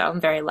had. So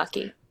I'm very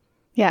lucky.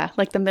 Yeah,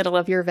 like the middle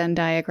of your Venn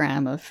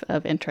diagram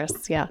of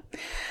interests. Yeah.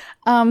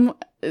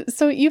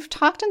 So you've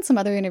talked in some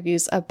other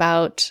interviews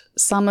about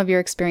some of your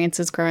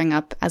experiences growing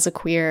up as a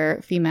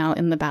queer female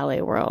in the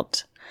ballet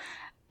world.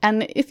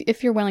 And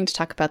if you're willing to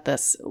talk about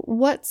this,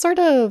 what sort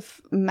of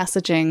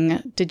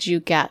messaging did you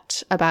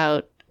get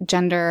about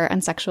gender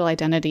and sexual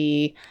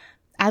identity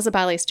as a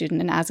ballet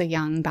student and as a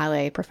young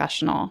ballet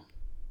professional?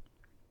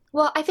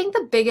 Well, I think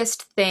the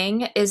biggest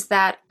thing is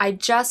that I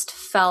just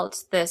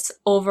felt this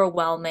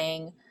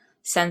overwhelming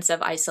sense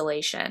of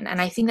isolation.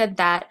 And I think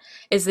that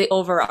is the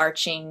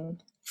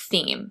overarching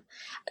theme,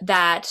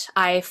 that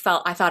I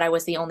thought I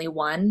was the only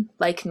one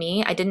like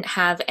me. I didn't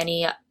have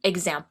any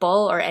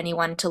example or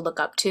anyone to look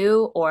up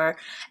to or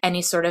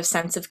any sort of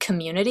sense of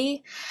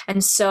community.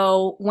 And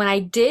so when I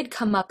did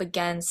come up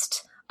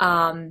against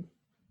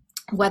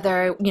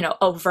whether,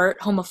 overt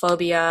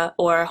homophobia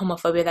or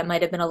homophobia that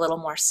might have been a little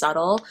more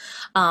subtle,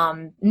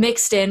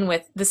 mixed in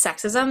with the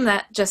sexism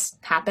that just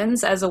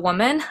happens as a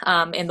woman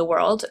in the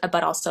world,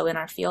 but also in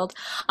our field,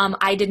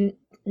 I didn't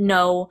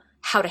know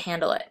how to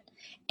handle it.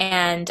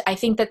 And I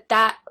think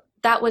that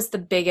was the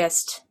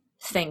biggest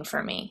thing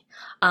for me.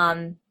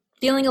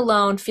 Feeling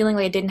alone, feeling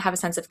like I didn't have a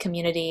sense of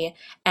community.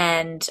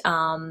 And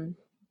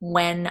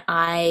when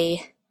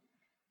I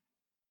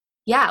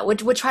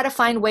would try to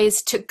find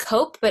ways to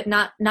cope, but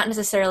not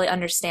necessarily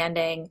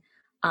understanding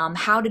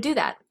how to do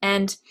that.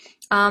 And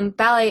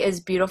ballet is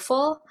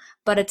beautiful,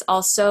 but it's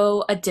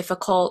also a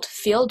difficult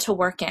field to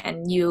work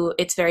in.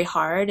 It's very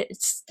hard.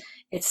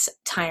 It's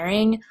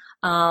tiring.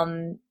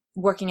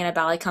 Working in a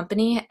ballet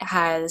company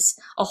has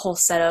a whole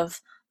set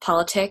of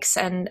politics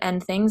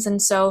and things.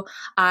 And so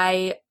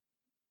I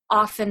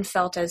often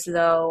felt as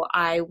though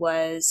I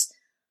was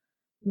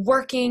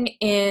working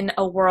in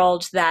a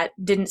world that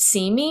didn't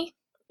see me.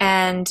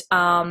 And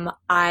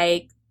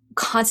I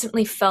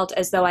constantly felt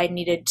as though I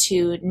needed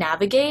to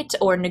navigate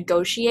or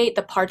negotiate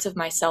the parts of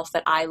myself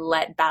that I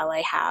let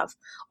ballet have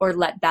or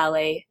let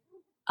ballet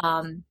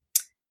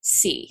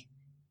see.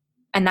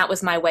 And that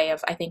was my way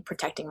of, I think,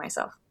 protecting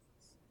myself.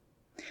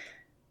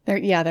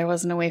 There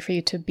wasn't a way for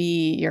you to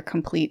be your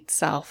complete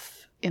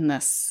self in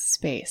this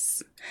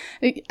space.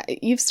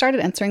 You've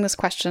started answering this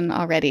question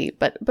already,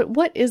 but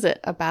what is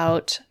it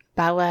about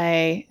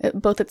ballet,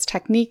 both its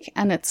technique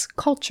and its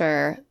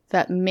culture,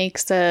 that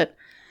makes it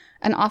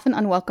an often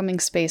unwelcoming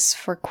space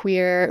for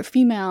queer,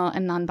 female,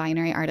 and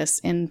non-binary artists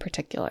in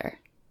particular?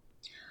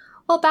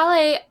 Well,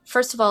 ballet,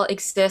 first of all,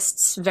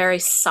 exists very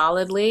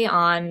solidly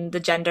on the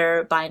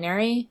gender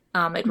binary.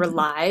 It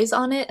relies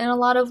on it in a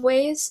lot of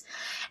ways.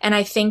 And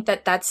I think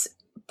that's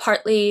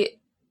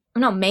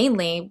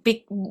mainly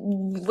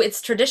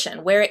its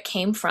tradition, where it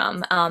came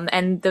from,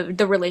 and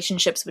the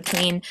relationships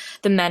between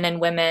the men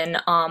and women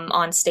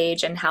on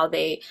stage and how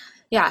they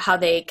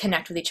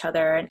connect with each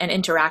other and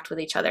interact with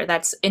each other.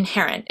 That's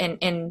inherent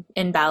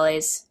in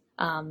ballet's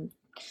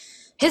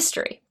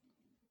history.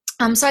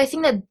 So I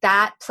think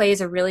that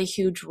plays a really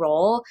huge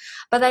role,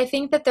 but I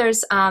think that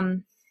there's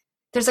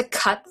a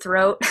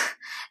cutthroat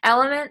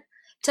element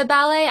to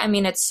ballet. I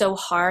mean, it's so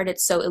hard,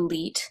 it's so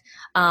elite,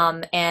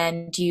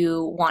 and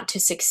you want to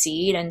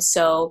succeed, and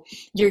so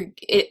you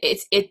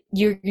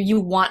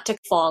want to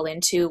fall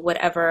into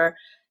whatever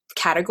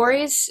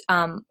categories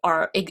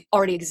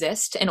already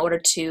exist in order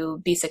to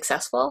be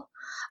successful.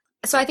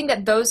 So I think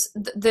that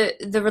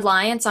the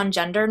reliance on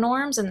gender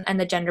norms and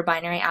the gender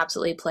binary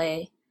absolutely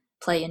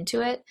play into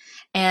it.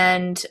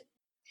 And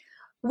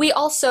we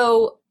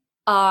also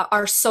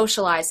are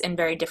socialized in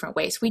very different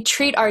ways. We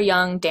treat our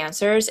young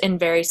dancers in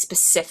very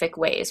specific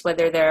ways,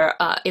 whether they're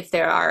if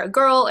they are a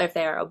girl, if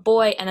they are a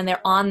boy, and then they're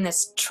on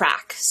this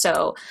track.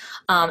 So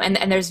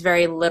and there's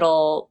very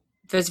little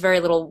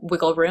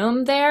wiggle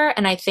room there.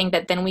 And I think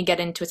that then we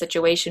get into a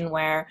situation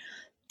where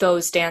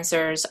those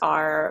dancers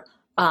are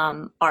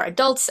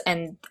adults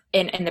and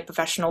in the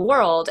professional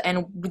world,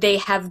 and they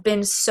have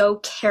been so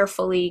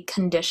carefully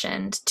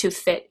conditioned to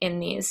fit in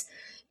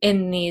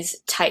these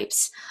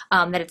types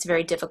that it's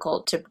very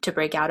difficult to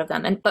break out of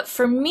them. But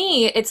for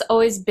me, it's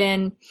always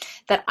been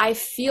that I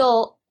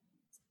feel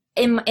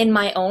in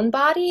my own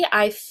body,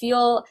 I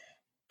feel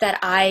that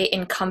I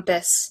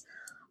encompass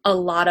a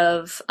lot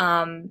of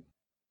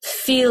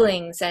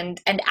feelings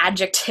and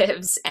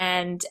adjectives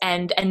and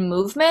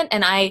movement,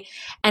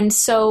 and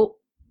so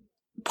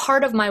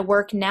part of my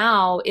work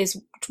now is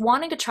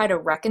wanting to try to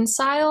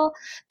reconcile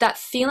that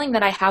feeling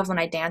that I have when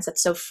I dance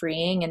that's so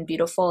freeing and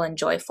beautiful and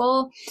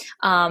joyful,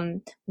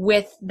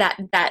 with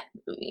that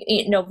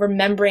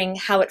remembering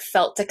how it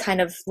felt to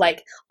kind of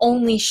like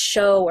only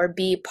show or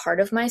be part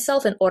of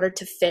myself in order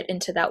to fit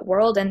into that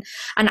world. And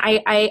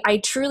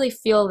I truly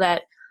feel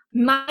that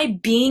my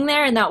being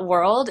there in that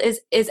world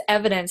is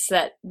evidence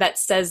that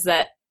says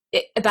that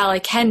ballet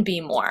can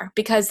be more,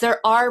 because there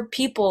are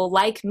people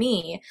like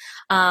me,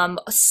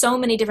 so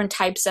many different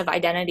types of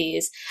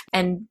identities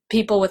and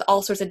people with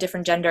all sorts of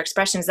different gender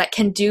expressions that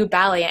can do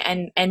ballet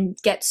and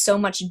get so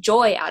much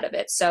joy out of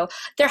it. So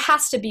there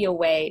has to be a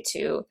way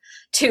to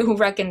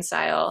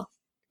reconcile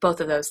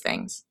both of those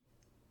things.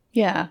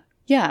 Yeah.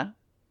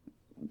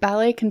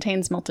 Ballet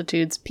contains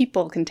multitudes.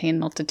 People contain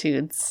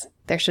multitudes.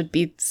 There should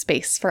be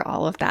space for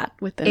all of that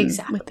within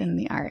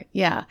the art.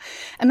 Yeah.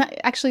 And that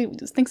actually,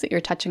 things that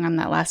you're touching on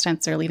that last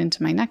answer lead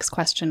into my next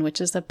question,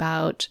 which is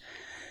about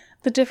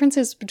the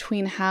differences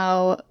between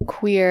how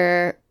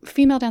queer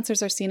female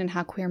dancers are seen and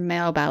how queer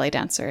male ballet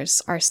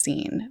dancers are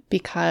seen,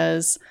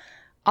 because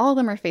all of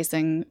them are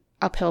facing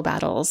uphill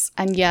battles,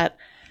 and yet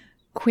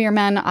queer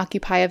men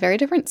occupy a very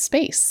different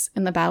space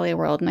in the ballet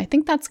world. And I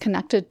think that's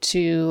connected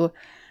to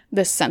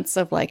this sense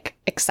of like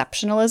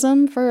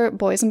exceptionalism for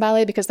boys in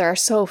ballet, because there are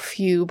so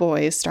few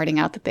boys starting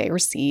out that they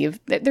receive.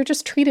 They're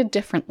just treated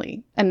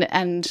differently.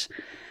 And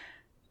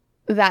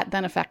that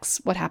then affects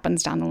what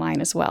happens down the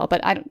line as well.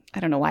 But I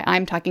don't know why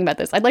I'm talking about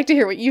this. I'd like to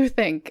hear what you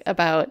think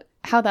about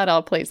how that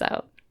all plays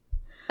out.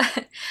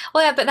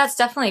 Well, yeah, but that's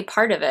definitely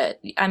part of it.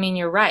 I mean,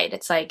 you're right.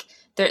 It's like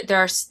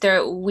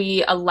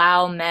we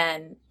allow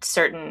men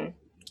certain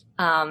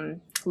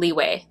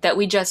leeway that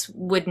we just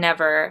would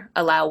never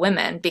allow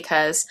women,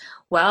 because,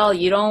 well,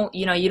 you don't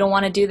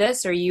want to do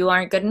this, or you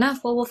aren't good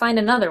enough. Well, we'll find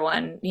another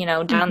one,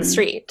 down the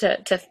street to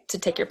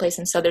take your place.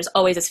 And so there's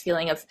always this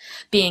feeling of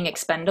being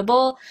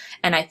expendable.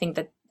 And I think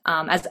that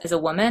as a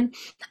woman,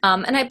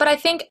 but I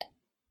think,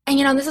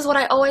 and this is what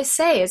I always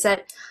say, is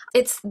that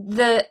it's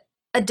the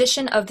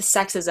addition of the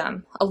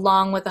sexism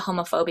along with the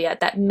homophobia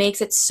that makes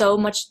it so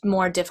much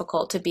more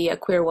difficult to be a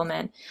queer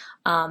woman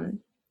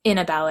in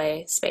a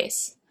ballet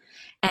space.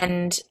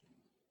 And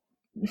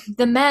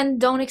the men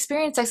don't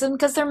experience sexism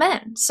because they're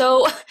men.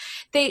 So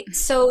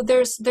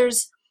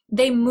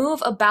they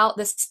move about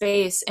the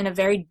space in a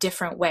very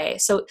different way.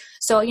 So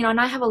and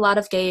I have a lot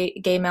of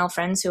gay male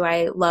friends who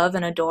I love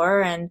and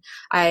adore, and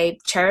I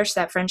cherish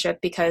that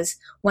friendship, because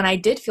when I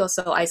did feel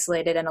so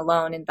isolated and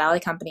alone in ballet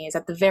companies,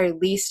 at the very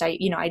least, I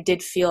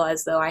did feel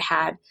as though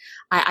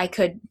I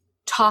could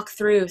talk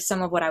through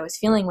some of what I was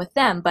feeling with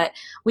them, but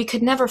we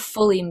could never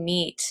fully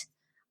meet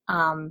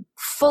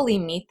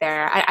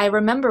there. I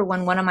remember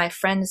when one of my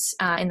friends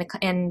in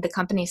the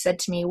company said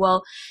to me,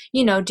 well,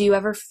 do you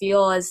ever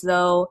feel as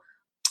though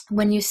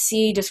when you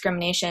see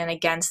discrimination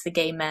against the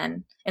gay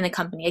men in the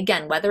company,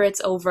 again, whether it's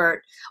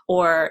overt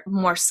or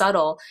more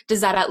subtle,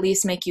 does that at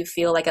least make you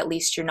feel like at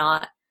least you're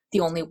not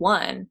the only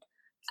one?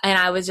 And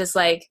I was just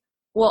like,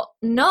 well,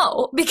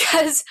 no,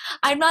 because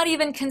I'm not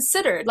even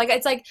considered. Like,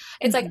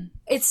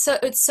 it's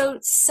so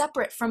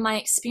separate from my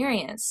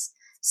experience.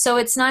 So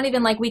it's not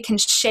even like we can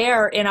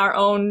share in our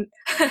own,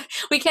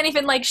 we can't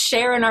even like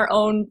share in our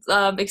own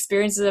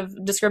experiences of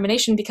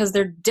discrimination, because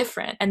they're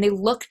different and they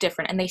look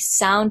different and they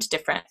sound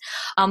different.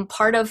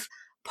 Part of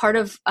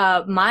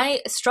my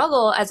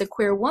struggle as a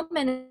queer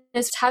woman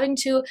is having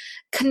to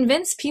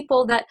convince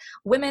people that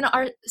women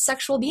are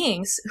sexual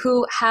beings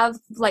who have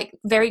like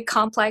very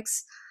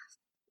complex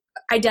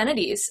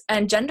identities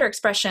and gender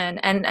expression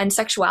and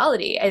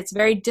sexuality. It's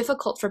very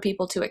difficult for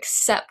people to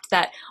accept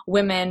that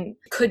women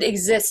could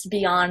exist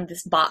beyond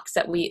this box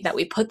that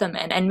we put them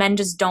in, and men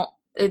just don't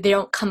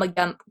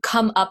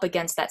come up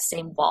against that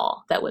same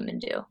wall that women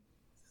do.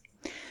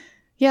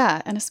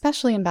 Yeah, and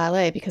especially in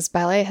ballet, because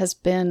ballet has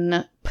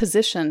been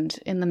positioned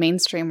in the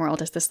mainstream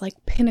world as this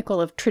like pinnacle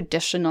of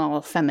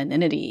traditional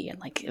femininity. And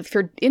like, if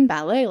you're in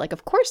ballet, like,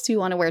 of course you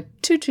want to wear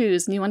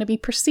tutus and you want to be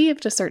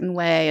perceived a certain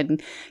way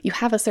and you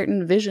have a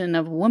certain vision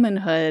of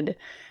womanhood,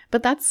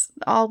 but that's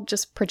all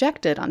just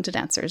projected onto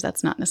dancers.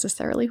 That's not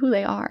necessarily who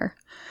they are.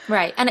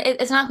 Right. And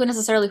it's not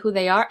necessarily who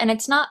they are. And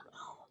it's not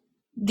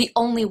the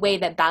only way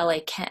that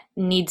ballet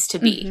needs to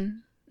be.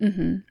 Mm-hmm.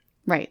 Mm-hmm.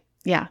 Right.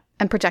 Yeah.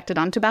 And projected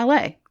onto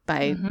ballet.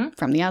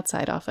 From the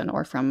outside often,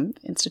 or from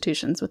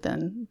institutions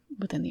within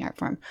the art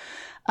form.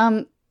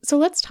 So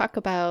let's talk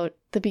about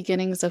the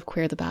beginnings of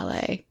Queer the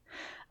Ballet.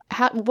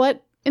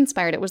 What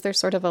inspired it? Was there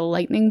sort of a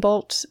lightning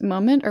bolt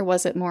moment, or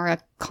was it more a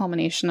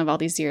culmination of all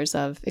these years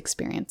of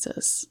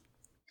experiences?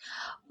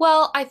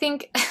 Well, I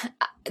think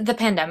the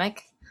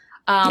pandemic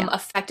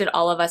affected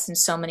all of us in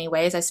so many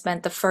ways. I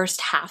spent the first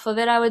half of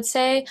it, I would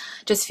say,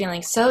 just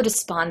feeling so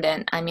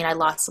despondent. I mean, I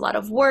lost a lot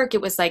of work.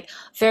 It was like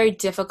very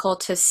difficult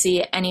to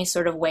see any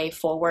sort of way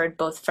forward,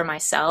 both for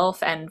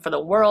myself and for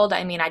the world.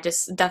 I mean, I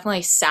just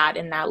definitely sat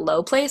in that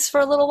low place for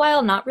a little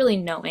while, not really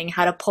knowing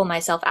how to pull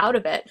myself out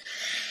of it.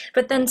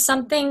 But then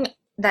something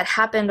that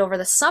happened over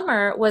the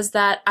summer was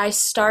that I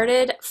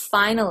started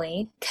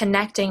finally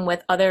connecting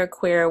with other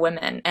queer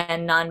women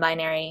and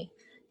non-binary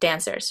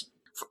dancers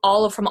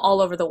from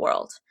all over the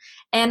world.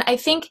 And I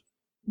think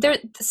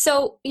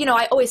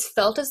I always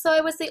felt as though I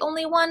was the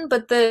only one,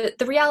 but the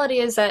reality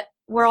is that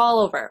we're all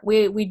over.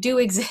 We do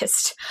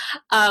exist.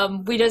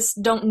 We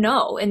just don't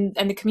know, and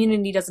the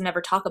community doesn't ever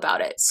talk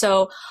about it.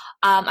 So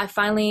I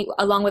finally,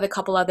 along with a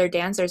couple other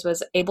dancers,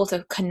 was able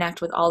to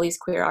connect with all these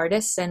queer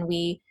artists, and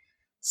we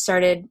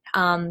started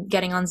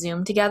getting on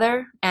Zoom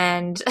together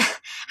and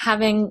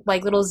having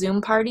like little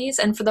Zoom parties,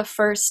 and for the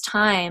first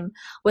time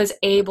was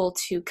able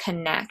to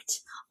connect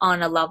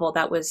on a level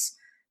that was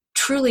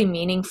truly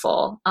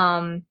meaningful.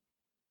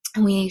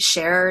 We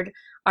shared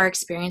our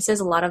experiences.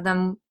 A lot of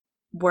them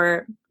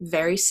were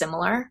very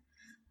similar.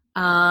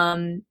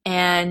 And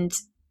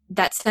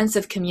that sense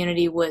of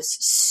community was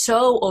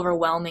so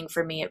overwhelming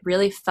for me. It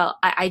really felt,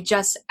 I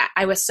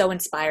was so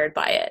inspired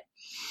by it.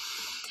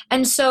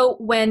 And so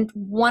when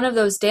one of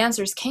those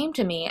dancers came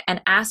to me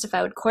and asked if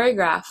I would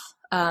choreograph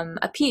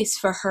a piece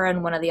for her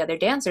and one of the other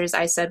dancers,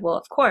 I said, well,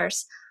 of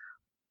course,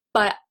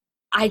 but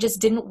I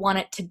just didn't want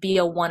it to be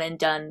a one and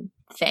done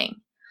thing.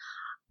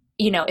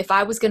 If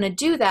I was going to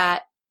do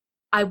that,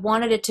 I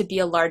wanted it to be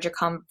a larger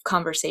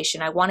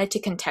conversation. I wanted to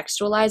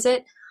contextualize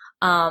it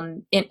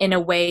in a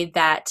way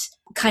that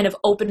kind of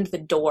opened the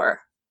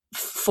door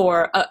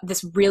for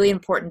this really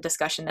important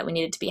discussion that we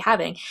needed to be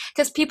having,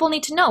 because people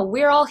need to know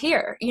we're all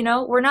here.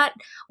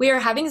 We are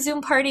having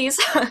Zoom parties.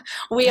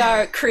 We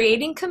are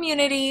creating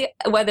community,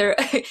 whether,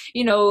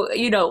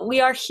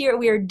 we are here,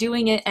 we are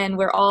doing it, and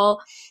we're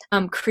all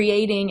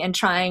creating and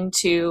trying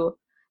to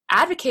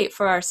advocate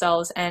for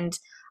ourselves. And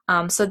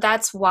so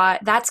that's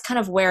kind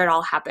of where it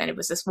all happened. It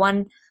was this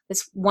one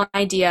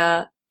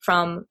idea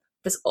from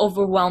this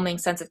overwhelming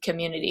sense of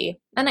community.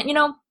 And,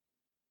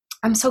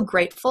 I'm so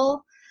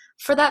grateful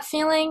for that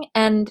feeling.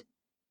 And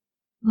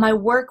my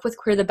work with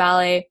Queer the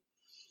Ballet,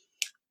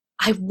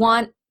 I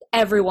want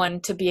everyone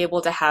to be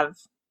able to have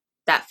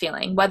that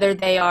feeling, whether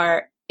they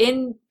are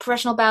in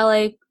professional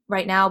ballet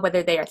right now,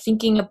 whether they are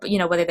thinking of,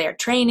 whether they are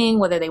training,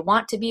 whether they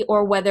want to be,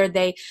 or whether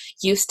they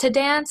used to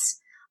dance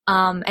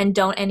and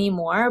don't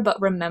anymore,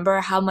 but remember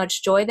how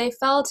much joy they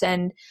felt.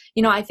 And,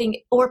 I think,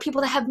 or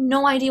people that have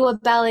no idea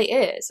what ballet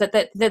is,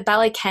 that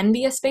ballet can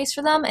be a space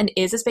for them and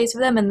is a space for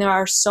them. And there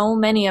are so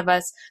many of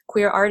us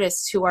queer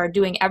artists who are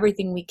doing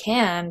everything we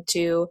can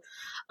to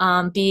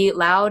be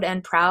loud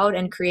and proud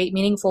and create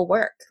meaningful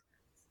work.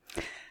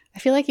 I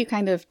feel like you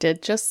kind of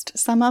did just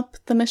sum up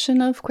the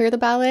mission of Queer the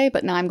Ballet,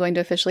 but now I'm going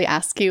to officially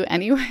ask you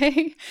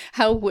anyway.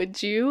 How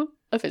would you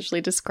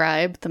officially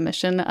describe the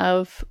mission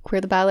of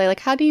Queer the Ballet? Like,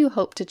 how do you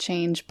hope to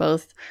change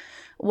both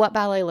what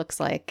ballet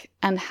looks like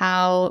and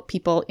how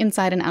people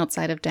inside and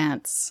outside of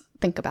dance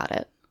think about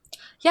it?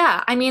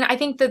 Yeah, I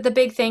think that the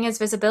big thing is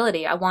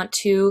visibility. I want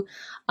to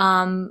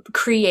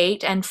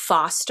create and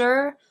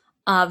foster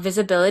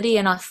visibility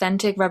and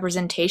authentic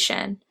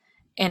representation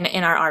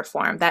in our art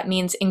form. That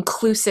means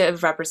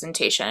inclusive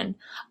representation.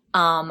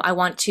 I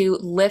want to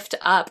lift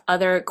up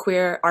other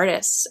queer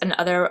artists and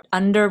other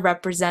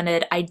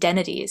underrepresented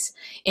identities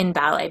in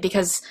ballet,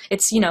 because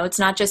it's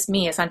not just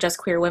me, it's not just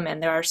queer women.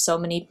 There are so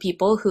many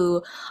people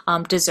who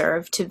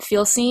deserve to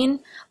feel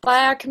seen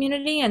by our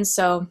community. And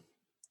so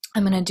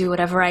I'm going to do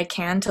whatever I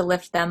can to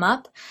lift them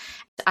up.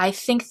 I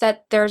think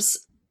that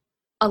there's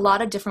a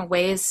lot of different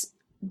ways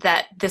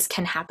that this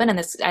can happen,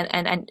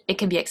 and it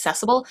can be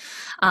accessible.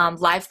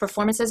 Live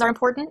performances are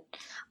important.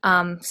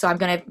 So I'm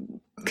going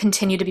to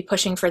continue to be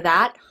pushing for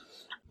that.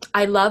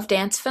 I love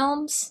dance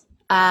films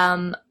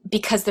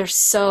because they're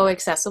so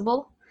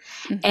accessible.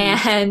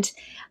 Mm-hmm. And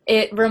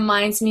it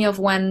reminds me of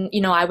when,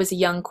 I was a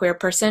young queer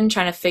person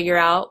trying to figure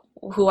out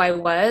who I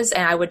was,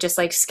 and I would just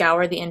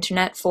scour the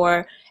internet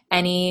for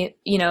any,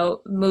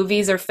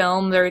 movies or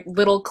film or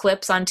little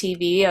clips on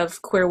TV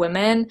of queer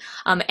women,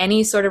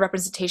 any sort of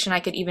representation I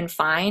could even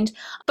find.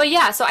 But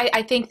yeah, so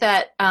I think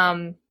that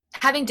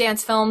having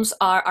dance films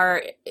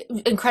are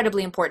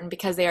incredibly important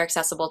because they are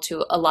accessible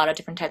to a lot of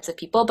different types of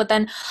people. But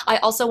then I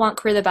also want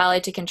Queer the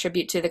Ballet to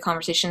contribute to the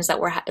conversations that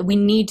we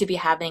need to be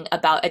having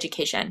about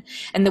education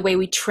and the way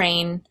we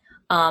train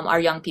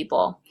our young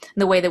people,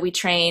 and the way that we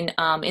train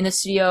in the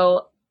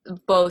studio,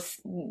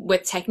 both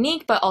with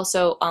technique, but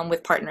also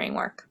with partnering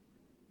work.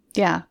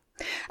 Yeah.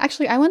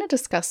 Actually, I want to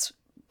discuss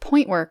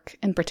point work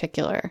in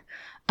particular,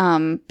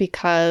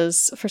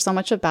 because for so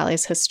much of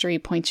ballet's history,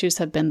 point shoes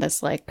have been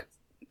this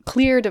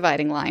clear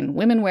dividing line.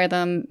 Women wear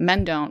them,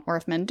 men don't, or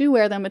if men do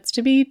wear them, it's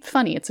to be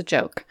funny, it's a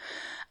joke.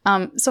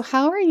 So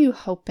how are you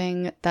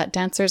hoping that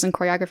dancers and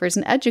choreographers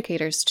and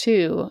educators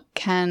too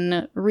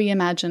can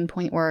reimagine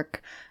point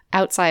work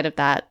outside of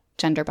that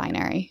gender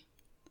binary?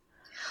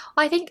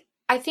 Well,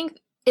 I think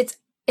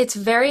it's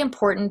very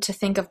important to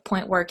think of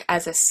point work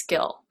as a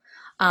skill.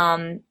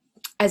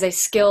 As a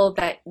skill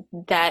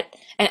that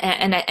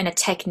and a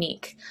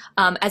technique,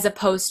 as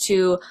opposed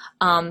to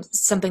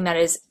something that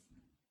is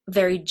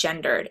very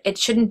gendered. It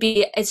shouldn't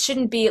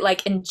be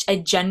like a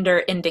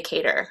gender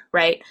indicator,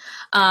 right?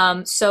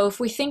 So if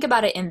we think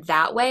about it in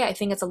that way, I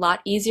think it's a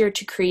lot easier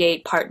to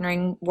create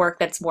partnering work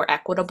that's more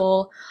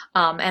equitable,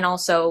 and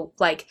also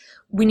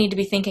we need to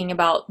be thinking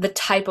about the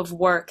type of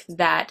work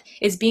that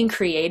is being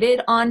created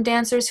on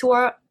dancers who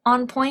are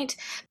on point.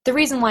 The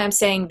reason why I'm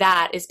saying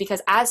that is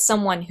because as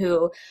someone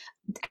who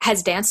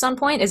has danced on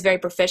point, is very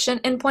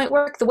proficient in point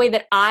work, the way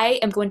that I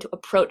am going to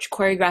approach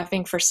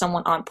choreographing for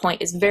someone on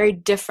point is very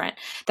different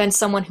than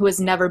someone who has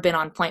never been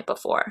on point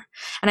before.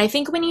 And I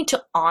think we need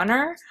to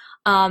honor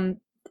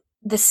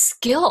the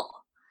skill,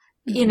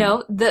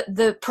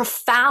 the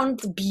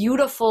profound,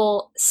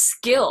 beautiful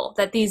skill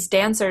that these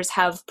dancers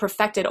have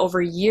perfected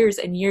over years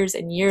and years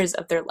and years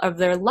of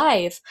their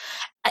life.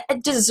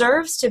 It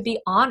deserves to be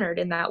honored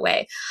in that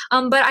way.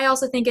 But I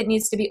also think it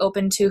needs to be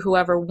open to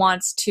whoever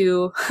wants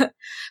to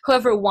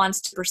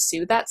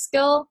pursue that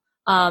skill,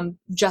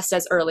 just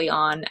as early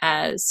on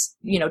as,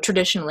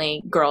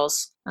 traditionally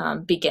girls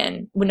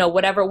begin.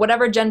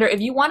 Whatever gender, if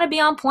you want to be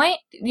on point,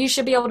 you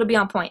should be able to be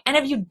on point. And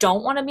if you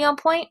don't want to be on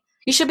point,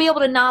 you should be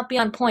able to not be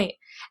on point,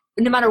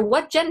 no matter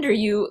what gender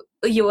you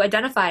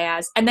identify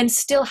as, and then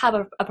still have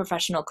a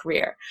professional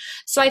career.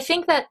 So I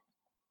think that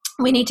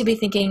we need to be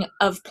thinking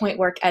of point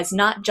work as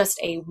not just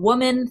a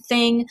woman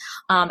thing,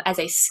 as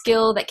a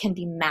skill that can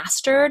be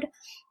mastered,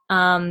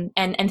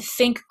 and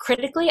think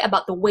critically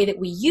about the way that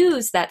we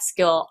use that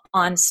skill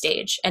on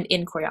stage and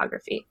in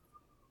choreography.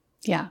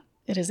 Yeah,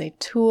 It is a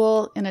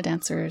tool in a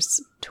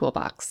dancer's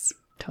toolbox.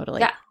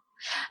 Totally. Yeah.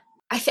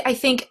 I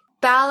think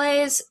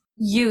ballet's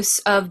use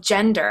of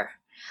gender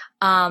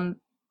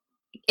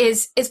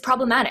is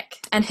problematic.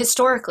 And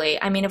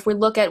historically, I mean, if we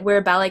look at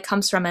where ballet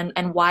comes from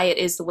and why it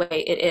is the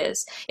way it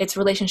is, its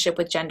relationship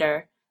with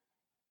gender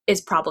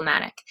is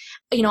problematic.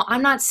 You know,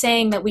 I'm not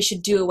saying that we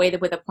should do away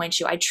with a point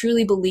shoe. I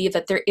truly believe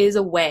that there is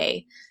a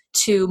way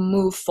to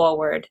move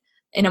forward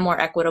in a more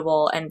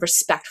equitable and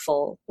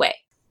respectful way.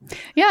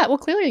 Yeah, well,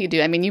 clearly you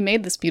do. I mean, you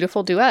made this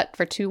beautiful duet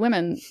for two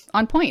women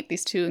on point,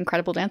 these two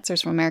incredible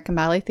dancers from American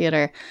Ballet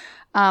Theater.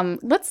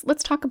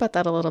 Let's talk about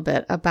that a little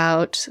bit,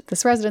 about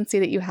this residency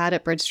that you had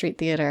at Bridge Street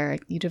Theater.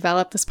 You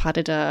developed this pas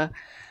de deux.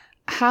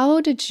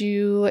 How did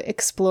you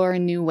explore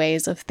new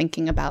ways of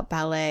thinking about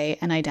ballet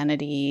and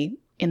identity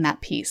in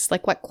that piece?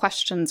 Like, what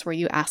questions were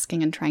you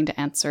asking and trying to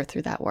answer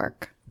through that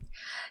work?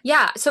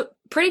 Yeah, so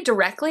pretty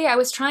directly, I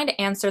was trying to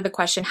answer the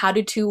question, how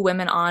do two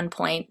women on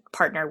point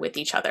partner with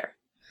each other?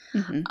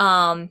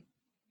 Mm-hmm.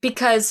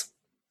 Because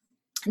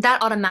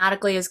that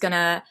automatically is going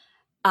to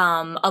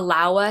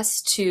allow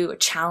us to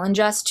challenge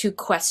us to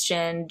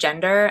question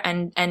gender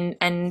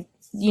and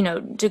you know,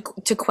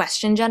 to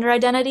question gender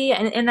identity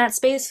in that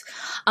space.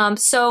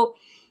 So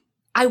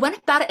I went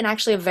about it in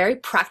actually a very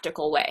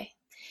practical way.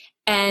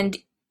 And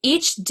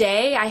each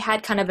day I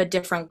had kind of a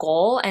different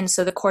goal. And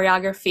so the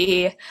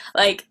choreography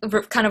like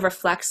kind of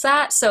reflects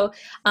that. So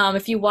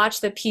if you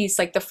watch the piece,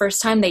 like the first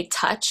time they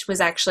touch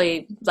was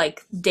actually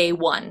like day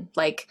one.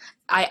 Like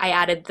I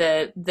added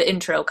the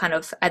intro kind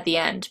of at the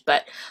end.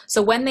 But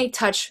so when they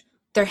touch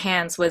their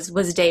hands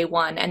was day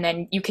one. And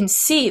then you can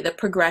see the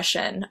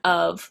progression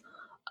of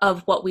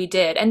what we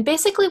did. And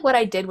basically what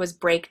I did was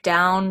break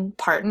down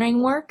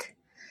partnering work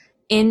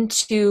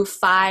into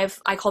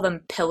 5, I call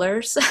them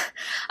pillars.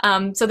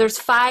 So there's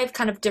 5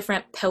 kind of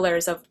different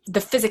pillars of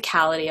the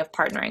physicality of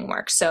partnering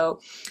work.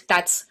 So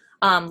that's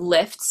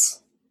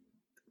lifts,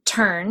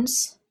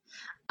 turns,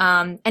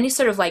 any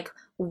sort of like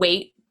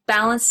weight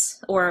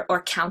balance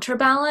or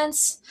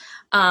counterbalance,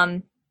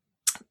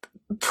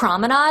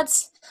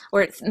 promenades,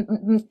 or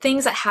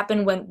things that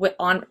happen when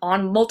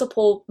on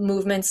multiple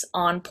movements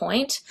on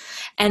point,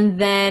 and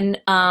then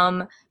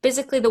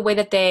basically the way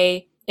that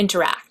they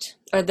interact,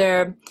 or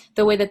the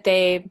way that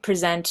they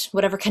present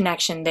whatever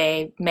connection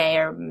they may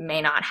or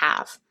may not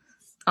have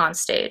on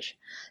stage.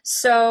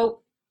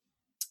 So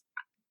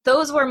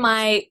those were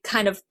my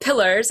kind of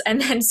pillars. And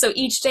then so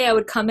each day I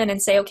would come in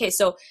and say, okay,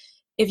 so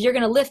if you're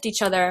going to lift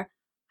each other,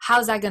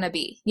 how's that going to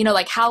be? You know,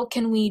 like, how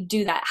can we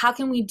do that? How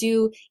can we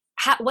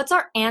what's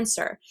our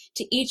answer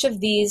to each of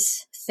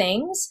these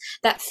things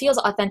that feels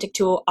authentic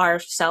to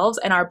ourselves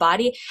and our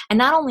body? And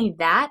not only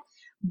that,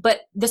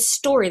 but the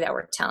story that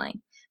we're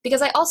telling.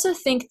 Because I also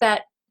think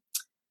that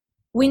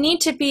we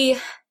need to be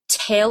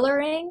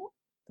tailoring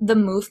the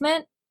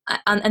movement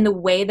and the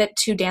way that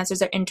two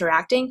dancers are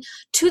interacting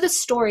to the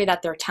story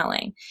that they're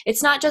telling.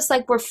 It's not just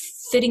like we're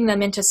fitting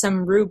them into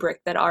some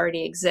rubric that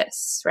already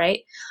exists,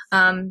 right?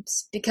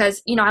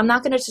 Because, you know, I'm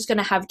not just going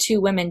to have two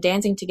women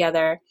dancing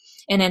together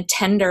in a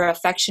tender,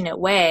 affectionate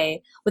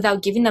way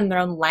without giving them their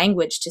own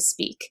language to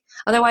speak.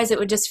 Otherwise, it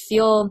would just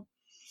feel,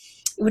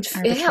 it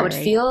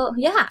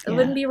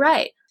wouldn't be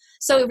right.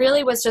 So it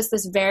really was just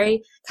this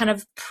very kind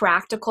of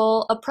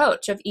practical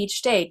approach of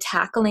each day,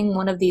 tackling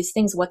one of these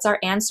things. What's our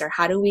answer?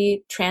 How do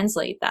we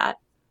translate that?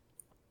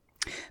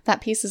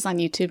 That piece is on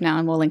YouTube now,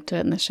 and we'll link to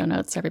it in the show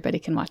notes so everybody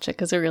can watch it,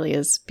 because it really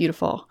is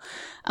beautiful.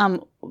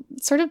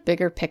 Sort of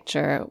bigger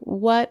picture,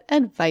 what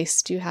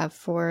advice do you have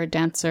for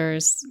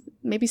dancers,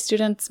 maybe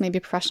students, maybe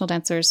professional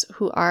dancers,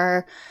 who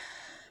are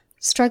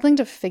struggling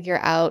to figure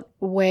out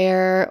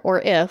where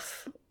or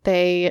if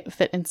they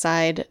fit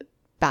inside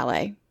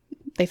ballet?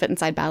 They fit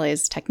inside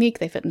ballet's technique.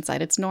 They fit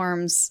inside its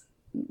norms.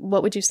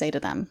 What would you say to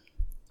them?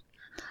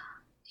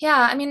 Yeah,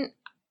 I mean,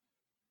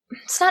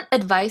 it's not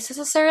advice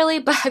necessarily,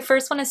 but I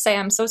first want to say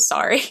I'm so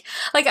sorry.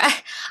 Like,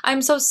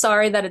 I'm so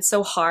sorry that it's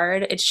so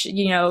hard. It's,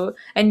 you know,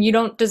 and you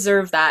don't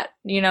deserve that.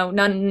 You know,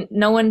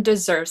 no one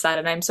deserves that,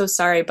 and I'm so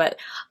sorry. But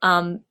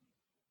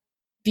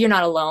you're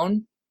not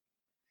alone.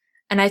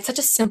 And it's such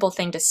a simple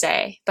thing to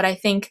say. But I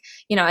think,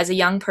 you know, as a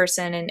young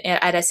person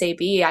at SAB,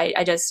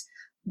 I just,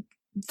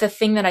 the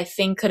thing that I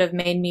think could have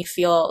made me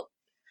feel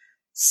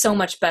so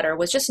much better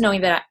was just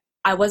knowing that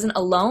I wasn't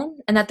alone,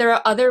 and that there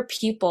are other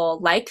people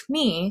like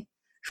me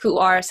who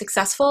are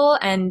successful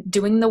and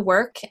doing the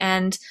work.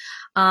 And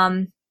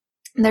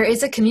there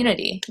is a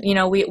community. You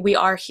know, we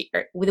are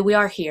here. We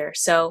are here.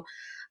 So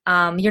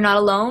you're not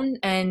alone,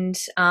 and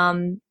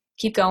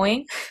keep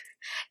going.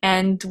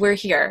 And we're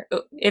here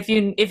if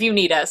you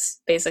need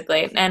us,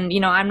 basically. And, you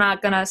know, I'm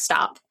not gonna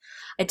stop.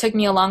 It took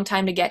me a long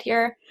time to get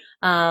here.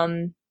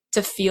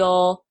 To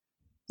feel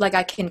like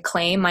I can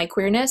claim my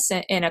queerness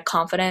in a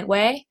confident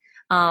way,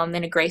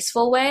 in a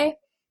graceful way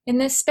in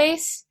this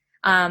space.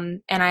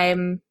 And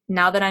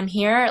now that I'm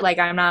here, like,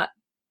 I'm not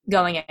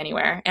going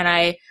anywhere. And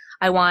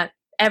I want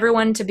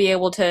everyone to be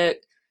able to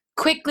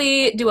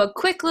quickly do a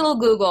quick little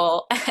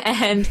Google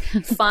and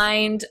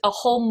find a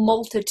whole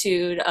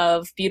multitude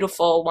of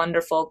beautiful,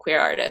 wonderful queer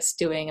artists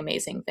doing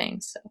amazing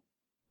things. So.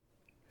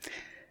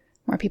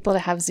 More people to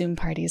have Zoom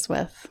parties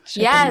with.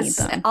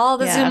 Yes, all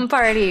the Zoom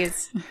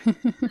parties.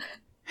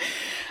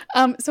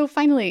 So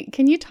finally,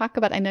 can you talk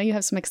about, I know you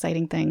have some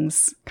exciting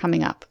things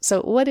coming up.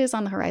 So what is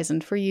on the horizon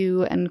for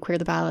you and Queer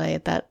the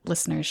Ballet that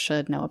listeners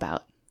should know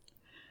about?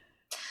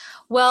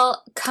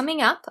 Well,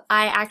 coming up,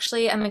 I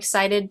actually am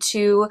excited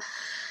to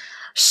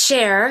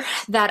share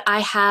that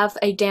I have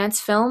a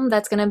dance film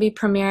that's going to be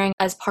premiering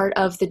as part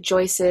of the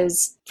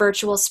Joyce's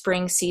virtual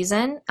spring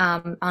season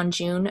on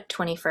June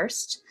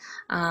 21st.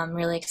 I'm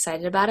really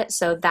excited about it.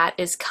 So that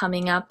is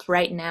coming up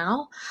right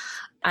now.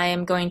 I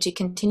am going to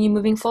continue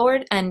moving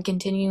forward and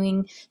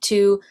continuing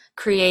to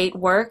create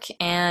work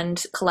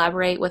and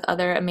collaborate with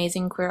other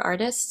amazing queer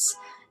artists.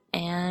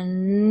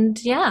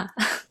 And yeah.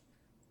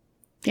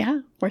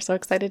 Yeah, we're so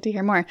excited to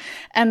hear more.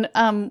 And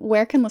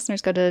where can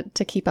listeners go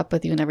to keep up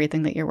with you and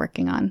everything that you're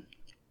working on?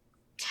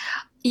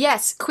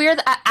 Yes,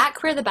 at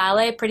Queer the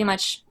Ballet pretty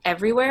much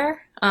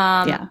everywhere.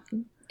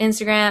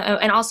 Instagram,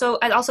 and also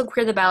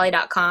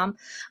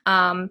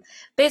queertheballet.com.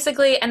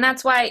 Basically, and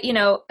that's why,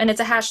 and it's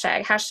a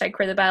hashtag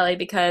Queer the Ballet,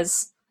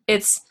 because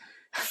it's,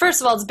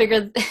 first of all,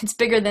 it's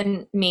bigger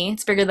than me,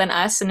 it's bigger than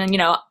us, and then,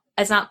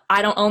 it's not,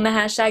 I don't own the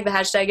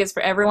hashtag is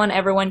for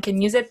everyone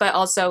can use it, but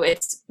also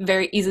it's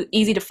very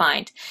easy to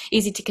find,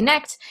 easy to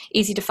connect,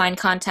 easy to find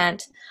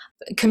content,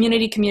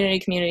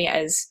 community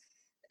as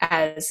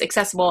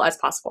accessible as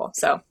possible.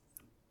 So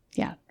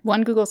yeah,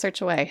 one Google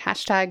search away,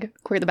 hashtag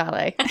Queer the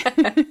Ballet.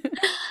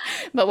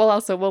 But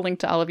we'll link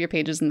to all of your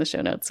pages in the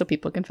show notes so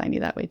people can find you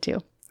that way too.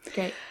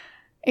 Great.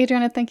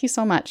 Adriana, thank you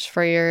so much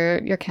for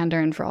your candor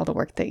and for all the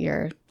work that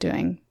you're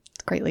doing.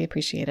 It's greatly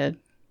appreciated.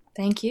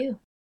 Thank you.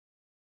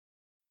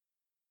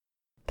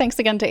 Thanks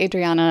again to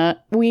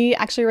Adriana. We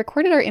actually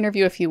recorded our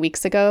interview a few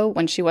weeks ago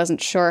when she wasn't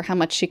sure how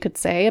much she could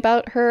say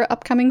about her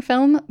upcoming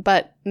film,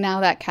 but now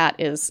that cat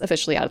is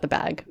officially out of the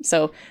bag.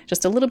 So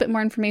just a little bit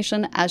more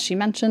information. As she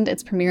mentioned,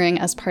 it's premiering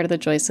as part of the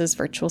Joyce's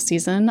virtual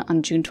season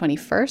on June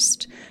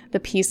 21st. The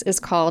piece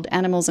is called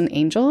Animals and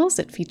Angels.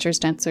 It features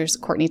dancers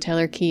Courtney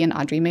Taylor-Key and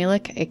Audrey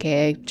Malick,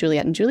 aka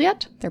Juliet and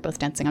Juliet. They're both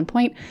dancing on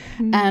point.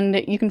 Mm-hmm. And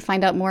you can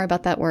find out more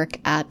about that work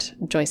at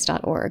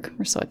joyce.org.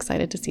 We're so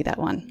excited to see that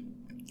one.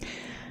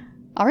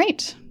 All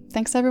right.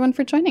 Thanks, everyone,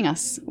 for joining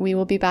us. We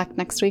will be back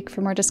next week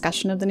for more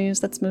discussion of the news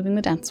that's moving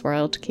the dance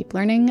world. Keep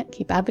learning,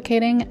 keep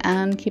advocating,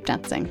 and keep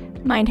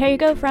dancing. Mind how you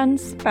go,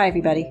 friends. Bye,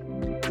 everybody.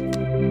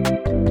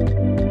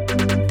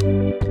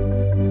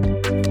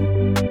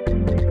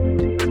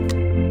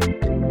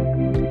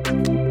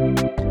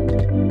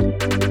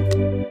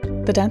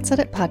 The Dance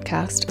Edit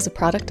podcast is a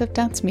product of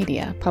Dance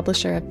Media,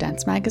 publisher of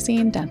Dance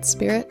Magazine, Dance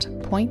Spirit,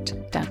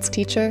 Point, Dance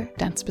Teacher,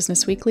 Dance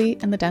Business Weekly,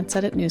 and the Dance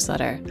Edit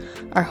newsletter.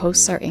 Our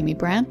hosts are Amy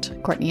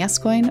Brandt, Courtney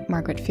Escoyne,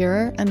 Margaret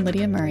Fuhrer, and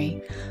Lydia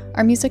Murray.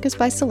 Our music is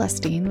by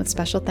Celestine, with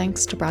special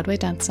thanks to Broadway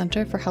Dance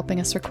Center for helping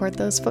us record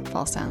those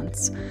footfall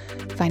sounds.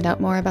 Find out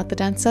more about the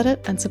Dance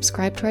Edit and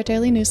subscribe to our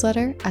daily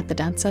newsletter at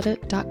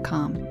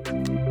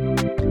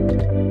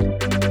thedanceedit.com.